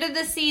 At the end of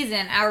the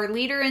season, our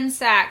leader in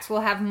sacks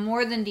will have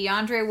more than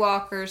DeAndre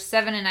Walker's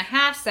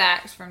 7.5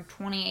 sacks from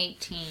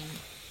 2018.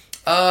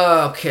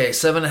 Okay,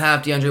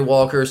 7.5 DeAndre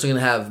Walker. So you're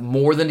gonna have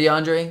more than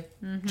DeAndre,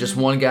 just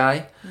one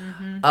guy.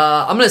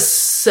 I'm gonna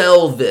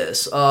sell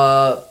this,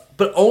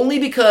 but only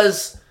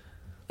because.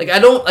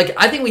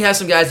 I think we have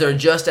some guys that are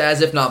just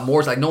as, if not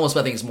more. Like Nolan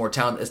Smith, I think is more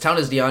talented. As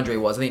talented as DeAndre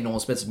was, I think Nolan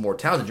Smith is more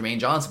talented. Jermaine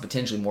Johnson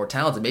potentially more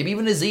talented. Maybe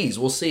even Azeez.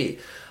 We'll see.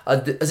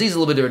 Azeez is a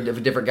little bit of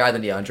a different guy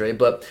than DeAndre,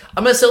 but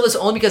I'm going to sell this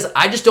only because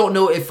I just don't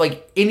know if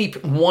any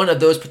one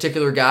of those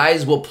particular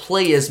guys will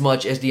play as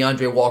much as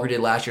DeAndre Walker did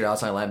last year at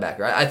outside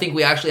linebacker. I think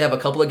we actually have a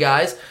couple of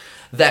guys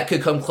that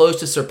could come close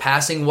to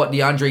surpassing what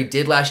DeAndre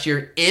did last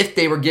year if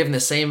they were given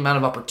the same amount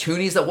of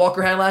opportunities that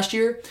Walker had last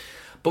year.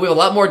 But we have a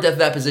lot more depth at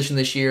that position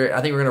this year. I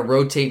think we're going to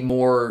rotate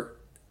more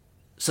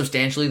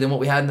substantially than what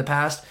we had in the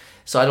past.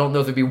 So I don't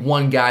know if there'd be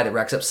one guy that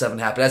racks up 7.5.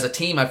 But as a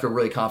team, I feel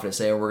really confident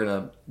saying we're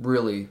going to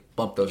really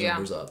bump those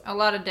numbers up. A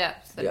lot of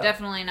depth.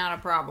 Definitely not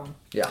a problem.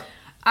 Yeah.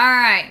 All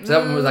right. Did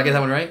I get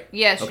that one right?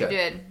 Yes, okay. You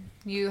did.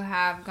 You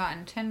have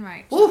gotten 10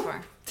 right so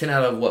far. 10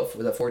 out of what?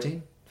 Was that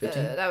 14?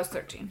 15? That was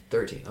 13.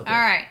 13, okay. All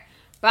right.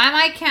 By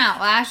my count,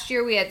 last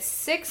year we had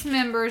 6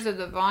 members of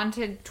the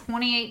vaunted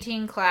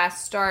 2018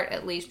 class start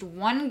at least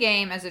one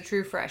game as a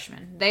true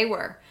freshman. They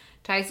were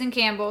Tyson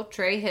Campbell,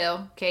 Trey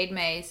Hill, Cade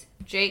Mays,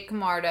 Jake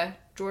Camarda,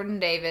 Jordan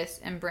Davis,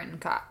 and Brenton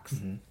Cox,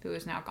 who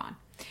is now gone.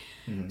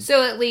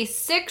 So at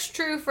least 6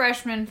 true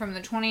freshmen from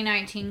the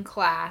 2019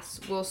 class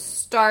will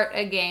start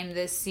a game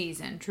this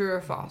season. True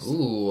or false?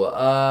 Ooh,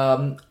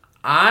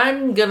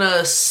 I'm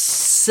gonna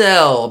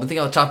sell. I'm thinking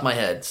off the top of my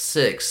head.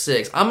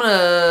 6. I'm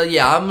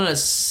gonna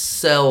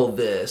sell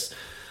this.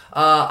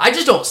 I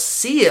just don't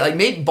see it.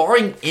 Maybe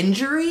barring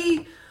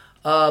injury,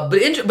 but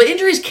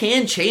injuries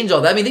can change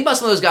all that. I mean, think about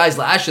some of those guys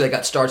last year that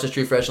got starts as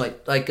true freshmen,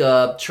 like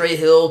Trey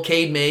Hill,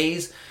 Cade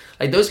Mays.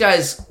 Those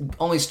guys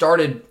only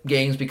started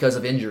games because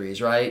of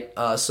injuries, right?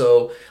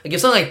 So if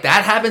something like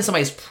that happens,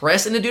 somebody's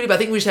pressed into duty. But I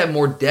think we just have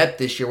more depth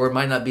this year, where it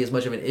might not be as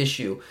much of an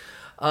issue.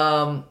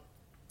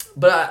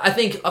 But I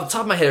think, off the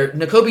top of my head,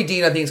 Nakobe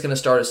Dean, I think, is going to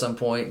start at some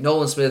point.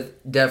 Nolan Smith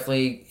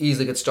definitely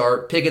easily could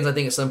start. Pickens, I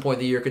think, at some point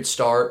in the year could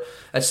start.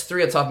 That's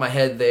 3 off the top of my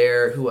head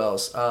there. Who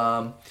else?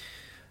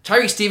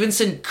 Tyreek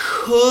Stevenson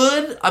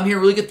could. I'm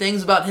hearing really good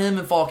things about him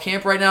in fall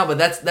camp right now, but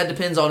that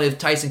depends on if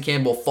Tyson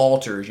Campbell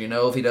falters,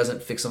 if he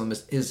doesn't fix some of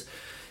his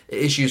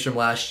issues from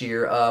last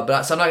year. So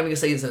I'm not going to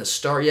say he's going to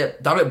start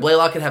yet. Dominic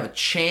Blaylock could have a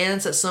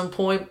chance at some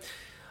point.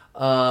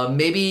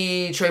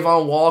 Maybe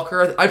Trayvon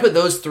Walker. I'd put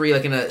those 3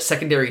 in a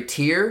secondary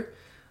tier.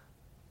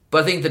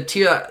 But I think the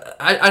tier,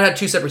 I'd have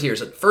 2 separate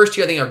tiers. The first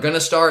tier I think are going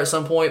to start at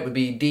some point would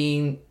be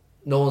Dean,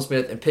 Nolan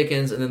Smith, and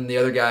Pickens, and then the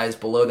other guys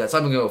below that. So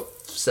I'm going to go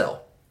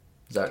sell.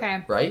 Is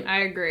that right?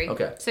 I agree.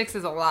 Okay. 6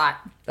 is a lot.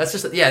 That's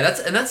just,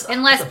 that's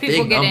unless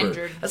people get number.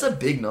 injured. That's a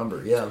big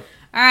number, yeah. All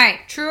right,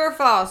 true or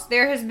false?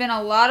 There has been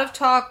a lot of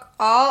talk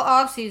all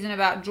offseason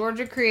about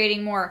Georgia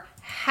creating more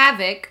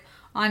havoc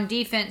on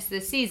defense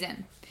this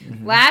season.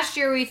 Last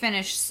year we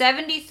finished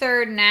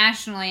 73rd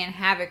nationally in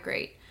havoc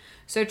rate.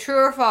 So true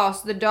or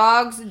false, the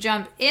Dogs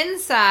jump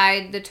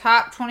inside the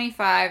top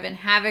 25 in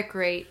havoc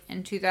rate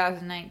in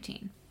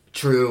 2019.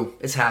 True.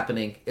 It's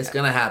happening. It's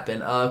going to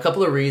happen. A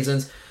couple of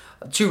reasons.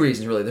 2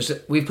 reasons, really.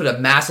 We've put a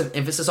massive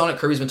emphasis on it.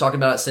 Kirby's been talking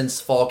about it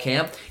since fall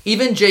camp.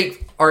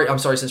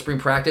 Since spring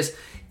practice.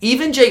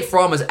 Even Jake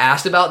Fromm was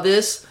asked about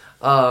this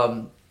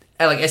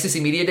at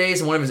SEC Media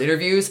Days in one of his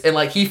interviews, and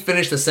he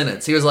finished the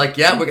sentence. He was like,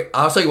 "Yeah,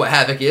 I'll tell you what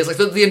havoc is."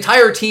 The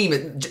entire team,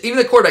 even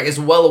the quarterback, is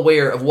well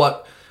aware of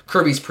what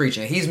Kirby's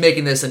preaching. He's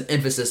making this an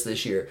emphasis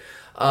this year.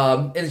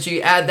 And so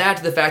you add that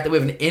to the fact that we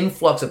have an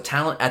influx of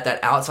talent at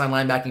that outside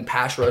linebacking,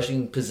 pass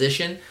rushing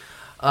position.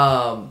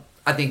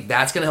 I think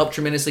that's going to help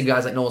tremendously.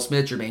 Guys like Nolan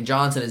Smith, Jermaine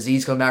Johnson,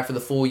 Azeez coming back for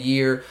the full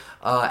year.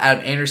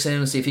 Adam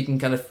Anderson, see if he can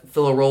kind of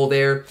fill a role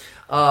there.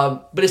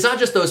 But it's not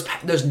just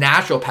those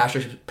natural pass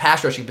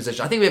rushing positions.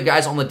 I think we have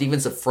guys on the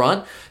defensive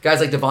front. Guys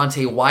like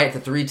Devontae White, the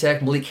 3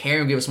 tech. Malik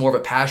Herring will give us more of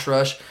a pass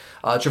rush.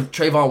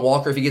 Trayvon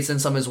Walker, if he gets in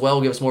some as well,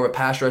 will give us more of a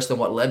pass rush than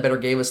what Ledbetter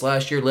gave us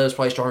last year. Led was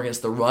probably stronger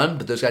against the run,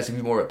 but those guys can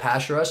be more of a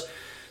pass rush.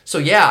 So,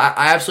 yeah,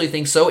 I absolutely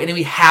think so. And then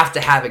we have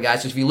to have it,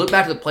 guys. So if you look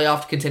back to the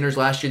playoff contenders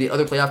last year, the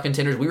other playoff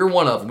contenders, we were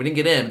one of them. We didn't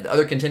get in. The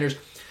other contenders,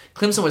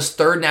 Clemson was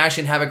 3rd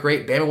nationally in havoc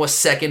rate. Bama was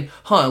 2nd.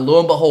 Lo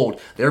and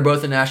behold, they were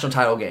both in the national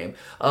title game.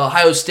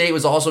 Ohio State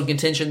was also in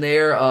contention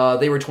there.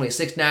 They were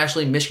 26th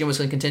nationally. Michigan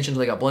was in contention until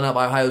they got blown out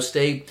by Ohio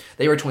State.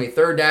 They were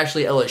 23rd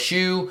nationally.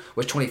 LSU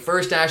was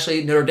 21st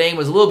nationally. Notre Dame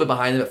was a little bit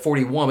behind them at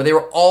 41, but they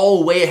were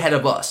all way ahead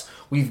of us.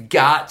 We've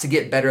got to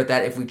get better at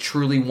that if we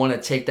truly want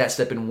to take that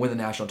step and win the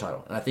national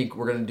title. And I think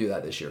we're going to do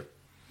that this year.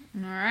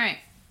 All right.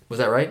 Was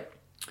that right?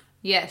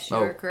 Yes, you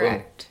were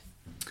correct.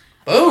 Boom.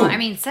 Boom. Well, I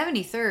mean,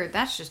 73rd,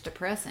 that's just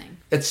depressing.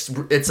 It's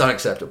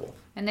unacceptable.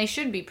 And they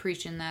should be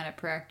preaching that at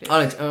practice.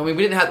 I mean,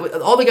 we didn't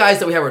have all the guys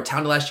that we have were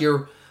talented last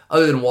year,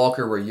 other than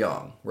Walker, were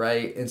young,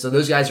 right? And so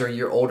those guys are a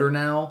year older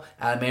now.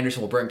 Adam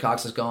Anderson, well, Brent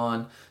Cox is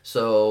gone.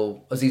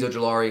 So Azeez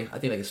Ojulari, I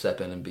think they can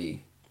step in and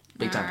be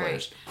big-time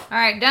players. All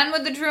right, done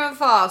with the true and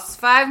false.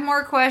 5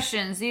 more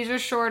questions. These are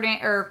short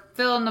or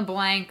fill in the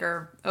blank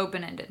or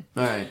open-ended.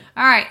 All right.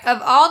 All right,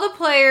 of all the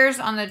players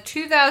on the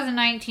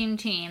 2019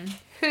 team,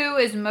 who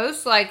is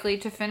most likely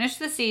to finish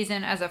the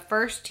season as a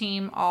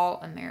first-team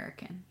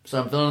All-American?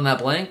 So I'm filling in that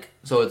blank.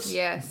 So it's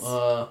Yes.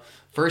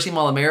 First-team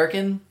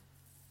All-American.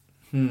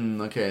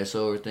 Okay,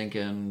 so we're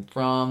thinking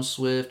Fromm,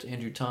 Swift,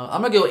 Andrew Thomas.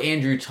 I'm going to go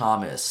Andrew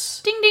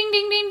Thomas. Ding, ding,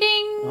 ding, ding,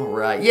 ding. All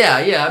right.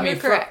 Yeah. I mean,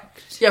 You're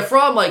correct.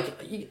 Fromm,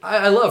 like,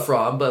 I love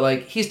Fromm, but,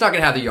 like, he's not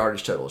going to have the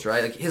yardage totals,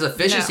 right? Like, his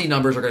efficiency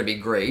numbers are going to be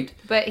great.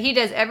 But he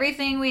does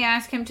everything we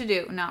ask him to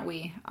do. Not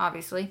we,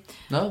 obviously.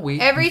 No,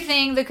 we.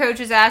 Everything the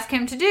coaches ask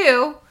him to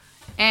do.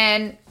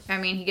 And, I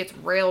mean, he gets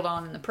railed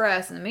on in the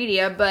press and the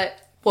media, but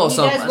he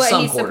does what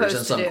some he's quarters supposed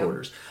and some to do.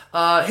 quarters.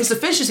 His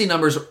efficiency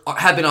numbers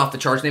have been off the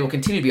charts, and they will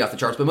continue to be off the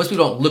charts, but most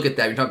people don't look at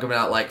that. You're talking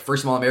about, like,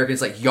 first-team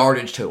All-Americans, like,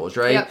 yardage totals,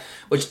 right? Yep.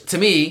 Which, to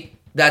me,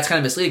 that's kind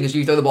of misleading, because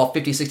you throw the ball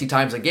 50, 60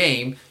 times a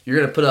game, you're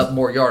going to put up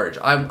more yardage.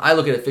 I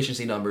look at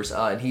efficiency numbers,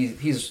 and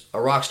he's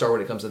a rock star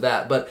when it comes to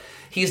that, but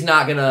he's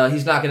not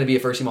gonna be a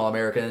first-team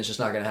All-American. It's just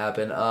not going to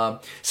happen.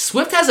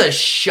 Swift has a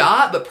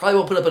shot, but probably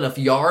won't put up enough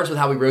yards with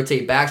how we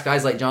rotate backs.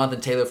 Guys like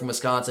Jonathan Taylor from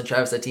Wisconsin,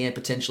 Travis Etienne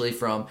potentially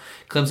from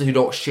Clemson, who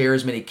don't share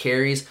as many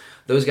carries.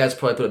 Those guys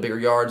probably put up bigger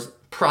yards.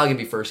 Probably going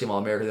to be first-team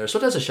All-American there.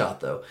 Swift has a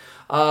shot, though.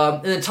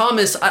 And then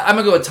Thomas, I'm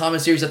going to go with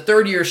Thomas here. He's a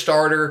third-year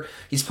starter.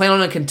 He's playing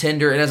on a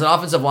contender. And as an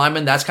offensive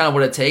lineman, that's kind of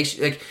what it takes.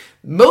 Like,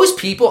 most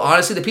people,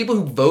 honestly, the people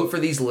who vote for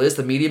these lists,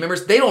 the media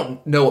members, they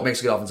don't know what makes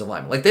a good offensive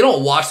lineman. Like, they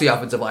don't watch the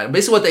offensive line.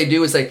 Basically, what they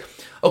do is say,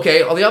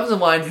 okay, on the offensive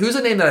line, who's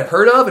a name that I've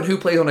heard of and who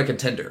plays on a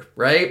contender,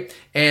 right?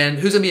 And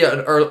who's going to be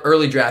an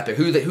early draft pick?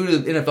 Who the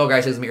NFL guy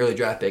says is going to be an early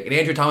draft pick? And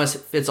Andrew Thomas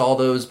fits all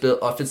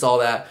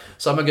that.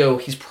 So I'm going to go,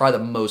 he's probably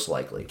the most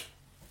likely.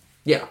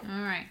 Yeah.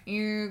 All right.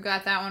 You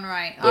got that one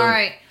right. Boom. All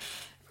right.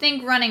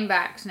 Think running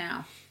backs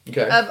now.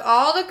 Okay. Of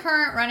all the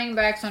current running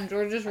backs on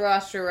Georgia's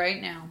roster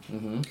right now,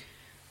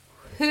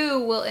 who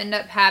will end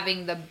up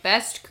having the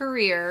best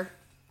career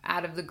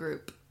out of the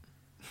group?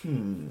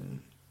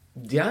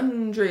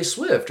 DeAndre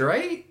Swift,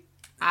 right?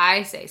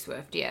 I say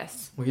Swift,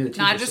 yes. Well, you're the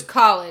Not teacher, just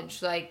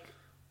college, like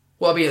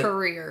Well, I mean,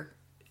 career.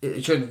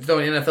 should throw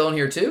an NFL in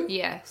here too?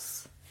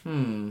 Yes.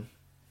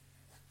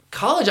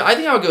 College, I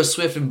think I would go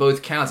Swift in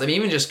both counts. I mean,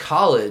 even just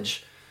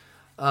college.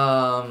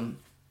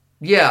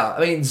 Yeah, I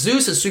mean,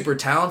 Zeus is super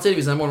talented. He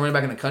was the number one running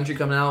back in the country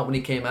coming out when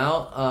he came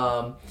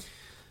out.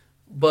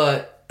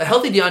 But a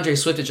healthy DeAndre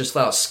Swift is just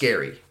flat out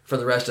scary for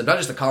the rest of not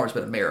just the conference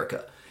but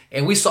America.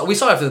 And we saw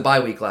it after the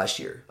bye week last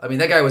year. I mean,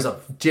 that guy was a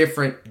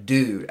different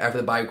dude after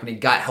the bye week when he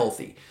got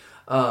healthy.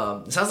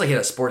 It sounds like he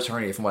had a sports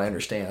hernia from what I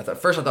understand. I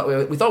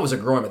thought we thought it was a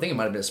groin. I think it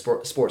might have been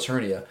a sports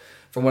hernia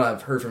from what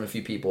I've heard from a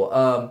few people.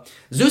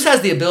 Zeus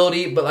has the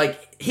ability, but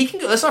like he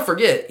can go, let's not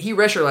forget, he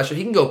redshirted last year.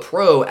 He can go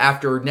pro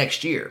after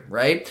next year,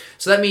 right?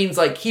 So that means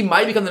like he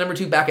might become the number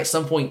 2 back at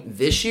some point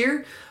this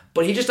year,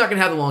 but he's just not going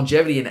to have the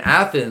longevity in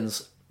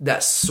Athens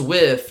that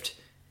Swift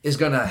is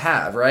going to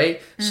have,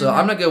 right? So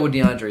I'm going to go with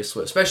DeAndre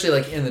Swift, especially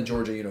like in the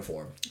Georgia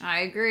uniform.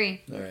 I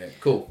agree. All right,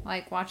 cool.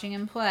 Like watching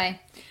him play.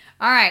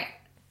 All right.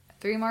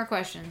 3 more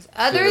questions.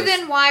 Other Yes.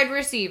 than wide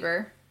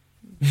receiver,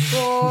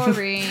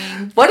 boring.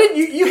 Why did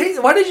you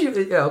hate? Why did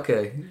you? Yeah,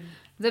 okay.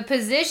 The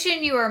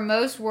position you are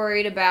most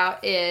worried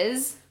about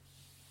is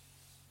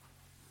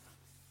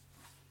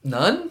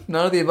None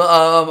of the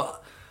above.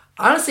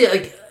 Honestly,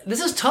 like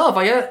this is tough.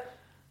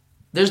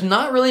 There's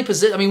not really a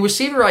position. I mean,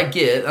 receiver I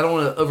get. I don't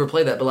want to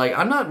overplay that, but like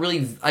I'm not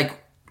really like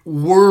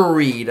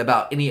worried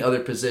about any other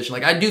position.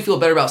 Like I do feel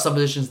better about some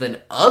positions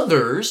than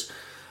others,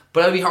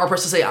 but I'd be hard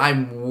pressed to say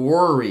I'm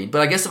worried.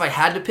 But I guess if I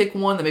had to pick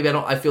one that maybe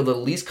I feel the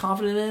least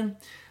confident in,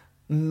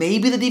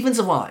 maybe the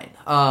defensive line.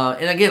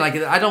 And again, like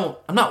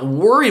I'm not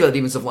worried about the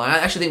defensive line. I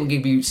actually think we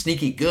can be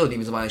sneaky good with the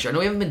defensive line this year. I know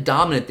we haven't been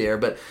dominant there,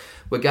 but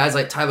with guys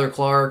like Tyler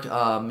Clark,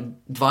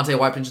 Devontae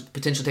White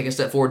potentially taking a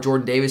step forward,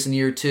 Jordan Davis in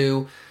year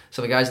 2,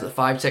 some of the guys at the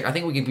 5 tech, I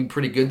think we can be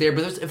pretty good there.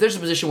 But if there's a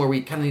position where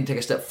we kind of need to take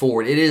a step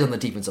forward, it is on the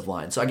defensive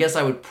line. So I guess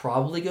I would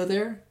probably go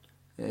there.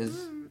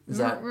 Is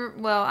that?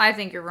 Well, I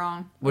think you're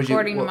wrong. Would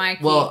According to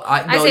Mikey. Well,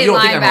 I say you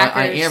don't think I'm wrong. linebackers.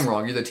 I am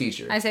wrong. You're the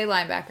teacher. I say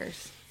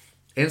linebackers.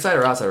 Inside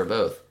or outside or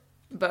both?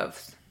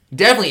 Both.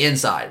 Definitely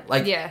inside.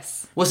 Like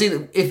Yes. Well,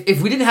 see,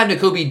 if we didn't have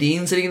Nakobe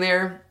Dean sitting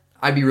there,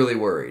 I'd be really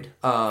worried.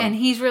 And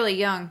he's really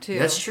young, too.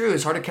 That's true.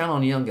 It's hard to count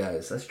on young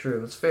guys. That's true.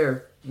 That's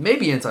fair.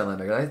 Maybe inside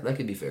linebacker. That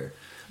could be fair.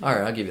 All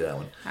right, I'll give you that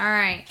one. All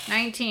right.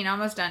 19.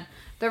 Almost done.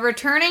 The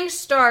returning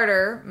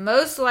starter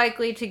most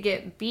likely to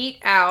get beat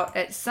out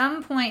at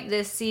some point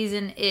this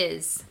season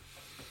is...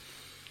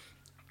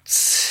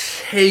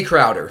 Tay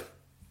Crowder.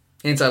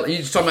 Inside. You're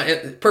just talking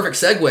about perfect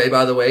segue,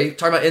 by the way.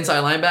 Talking about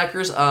inside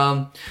linebackers.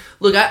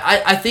 Look,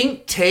 I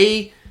think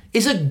Tay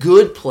is a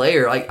good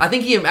player. Like, I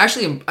think he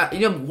actually,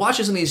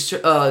 watching some of these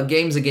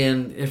games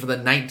again for the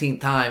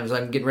 19th time as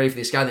I'm getting ready for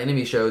these Sky the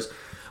Enemy shows.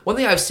 One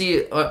thing I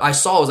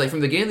saw was like from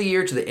the beginning of the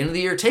year to the end of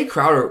the year, Tay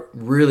Crowder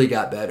really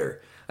got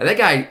better. That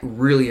guy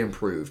really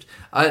improved.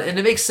 And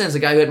it makes sense. A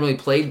guy who hadn't really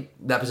played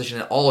that position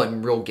at all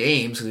in real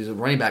games because he's a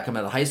running back coming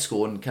out of high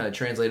school and kind of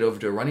translated over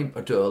to a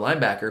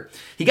linebacker.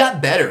 He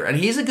got better, and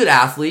he's a good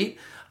athlete.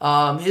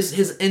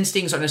 His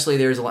instincts aren't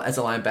necessarily there as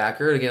a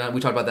linebacker. And again,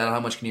 we talked about that. How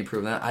much can you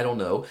improve on that? I don't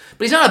know.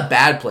 But he's not a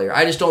bad player.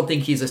 I just don't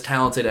think he's as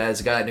talented as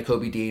a guy like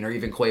Nakobe Dean or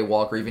even Quay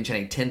Walker or even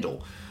Channing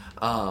Tindall.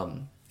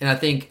 And I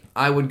think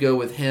I would go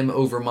with him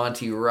over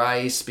Monty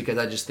Rice because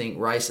I just think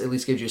Rice at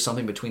least gives you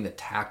something between the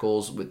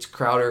tackles, which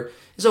Crowder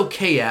is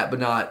okay at, but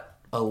not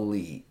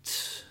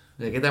elite.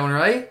 Did I get that one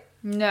right?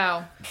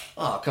 No.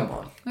 Oh, come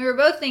on. We were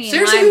both thinking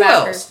seriously,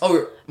 linebackers. Who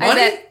else? Oh,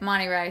 Monty? I said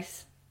Monty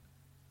Rice.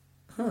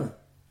 Huh.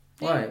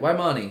 Why? Why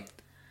Monty?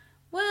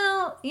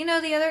 Well,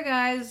 the other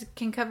guys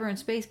can cover in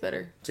space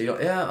better. So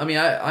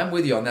I'm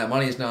with you on that.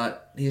 Monty's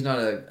he's not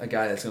a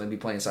guy that's going to be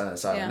playing side by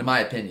side, in my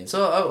opinion.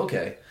 So,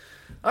 okay.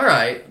 All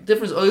right.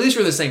 Difference. At least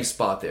we're in the same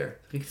spot there.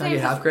 Can I get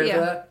half credit for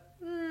that?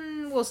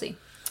 We'll see.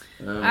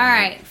 All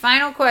right.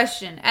 Final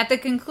question. At the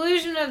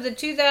conclusion of the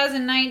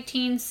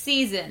 2019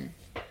 season,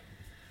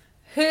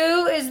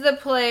 who is the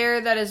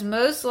player that is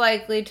most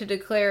likely to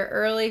declare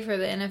early for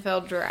the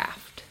NFL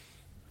draft?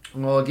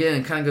 Well, again,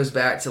 it kind of goes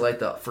back to like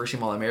the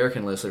first-team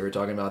All-American list that we were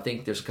talking about. I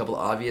think there's a couple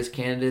of obvious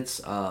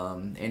candidates.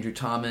 Andrew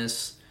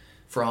Thomas,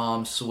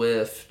 Fromm,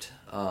 Swift,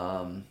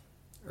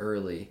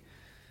 early.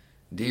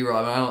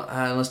 D-Rob,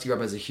 unless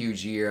D-Rob has a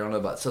huge year, I don't know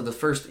about. So the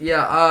first,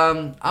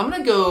 I'm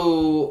gonna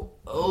go.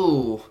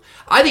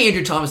 I think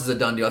Andrew Thomas is a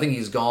done deal. I think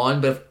he's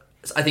gone, but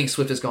I think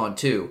Swift is gone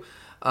too.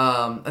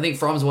 I think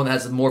Fromm's the one that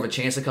has more of a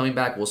chance of coming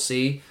back. We'll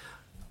see,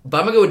 but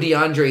I'm gonna go with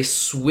DeAndre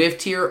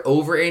Swift here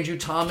over Andrew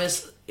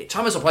Thomas.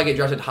 Thomas will probably get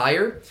drafted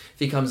higher if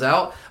he comes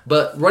out,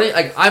 but running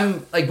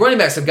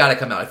backs have got to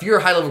come out. If you're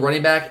a high level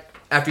running back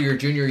after your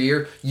junior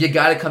year, you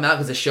got to come out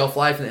because the shelf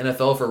life in the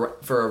NFL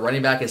for a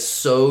running back is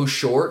so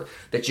short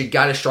that you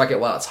got to strike it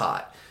while it's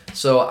hot.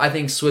 So I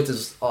think Swift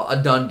is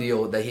a done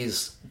deal that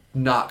he's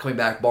not coming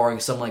back, barring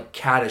some like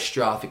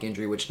catastrophic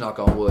injury, which knock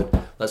on wood,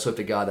 let's hope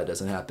to God that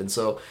doesn't happen.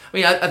 So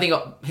I think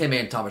him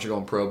and Thomas are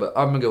going pro, but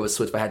I'm gonna go with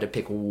Swift if I had to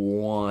pick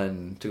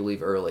one to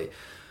leave early.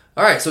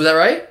 All right, so is that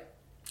right?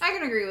 I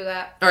can agree with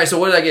that. All right, so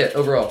what did I get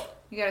overall?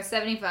 You got a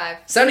 75.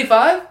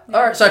 75? Yeah.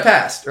 All right, so I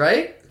passed,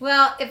 right?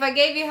 Well, if I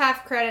gave you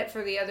half credit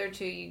for the other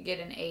two, you'd get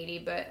an 80,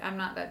 but I'm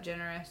not that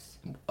generous.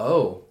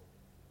 Oh,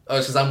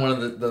 it's because I'm one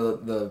of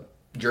the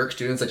jerk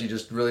students that you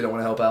just really don't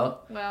want to help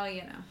out? Well,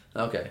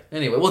 Okay.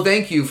 Anyway, well,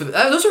 thank you for that.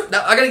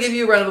 I got to give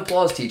you a round of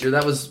applause, teacher.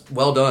 That was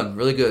well done.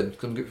 Really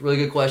good. Some really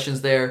good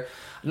questions there.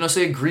 I don't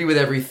necessarily agree with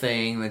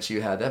everything that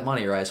you had. That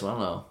Monty Rice one,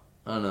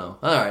 I don't know.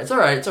 All right, it's all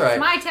right. It's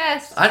my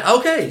test.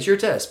 Okay, it's your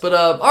test. But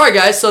all right,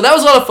 guys. So that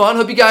was a lot of fun.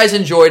 Hope you guys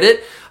enjoyed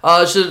it.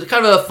 It's just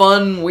kind of a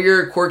fun,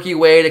 weird, quirky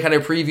way to kind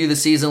of preview the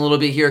season a little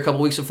bit here, a couple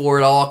weeks before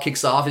it all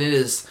kicks off, and it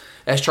is,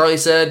 as Charlie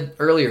said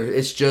earlier,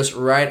 it's just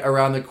right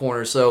around the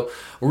corner. So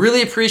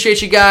really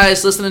appreciate you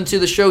guys listening to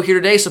the show here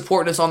today,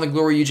 supporting us on the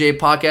Glory UJ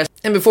podcast.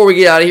 And before we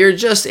get out of here,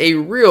 just a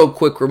real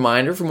quick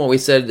reminder from what we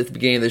said at the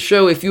beginning of the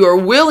show. If you are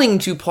willing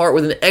to part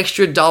with an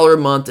extra $1 a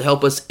month to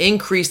help us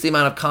increase the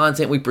amount of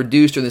content we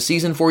produce during the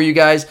season for you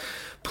guys,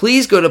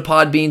 please go to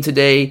Podbean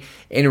today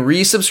and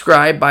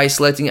resubscribe by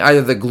selecting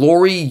either the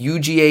Glory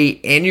UGA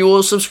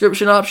annual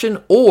subscription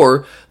option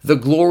or the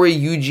Glory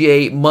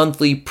UGA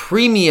monthly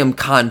premium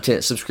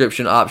content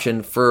subscription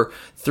option for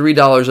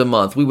 $3 a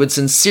month. We would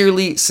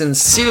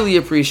sincerely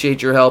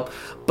appreciate your help.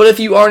 But if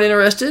you aren't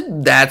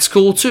interested, that's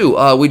cool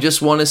too. We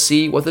just want to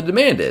see what the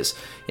demand is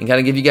and kind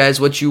of give you guys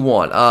what you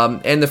want.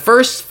 And the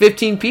first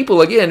 15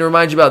 people, again, to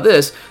remind you about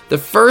this, the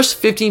first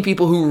 15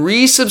 people who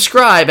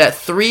resubscribe at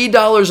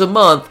 $3 a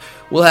month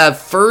will have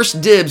first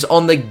dibs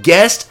on the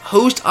guest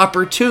host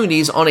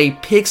opportunities on a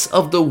Picks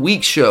of the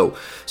Week show.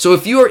 So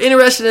if you are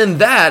interested in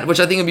that, which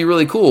I think would be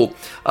really cool,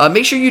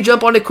 make sure you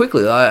jump on it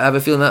quickly. I have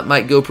a feeling that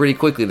might go pretty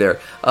quickly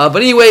there. But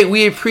anyway,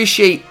 we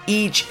appreciate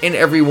each and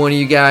every one of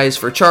you guys.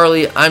 For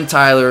Charlie, I'm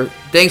Tyler.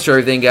 Thanks for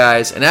everything,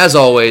 guys. And as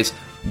always,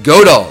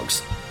 go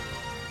Dogs!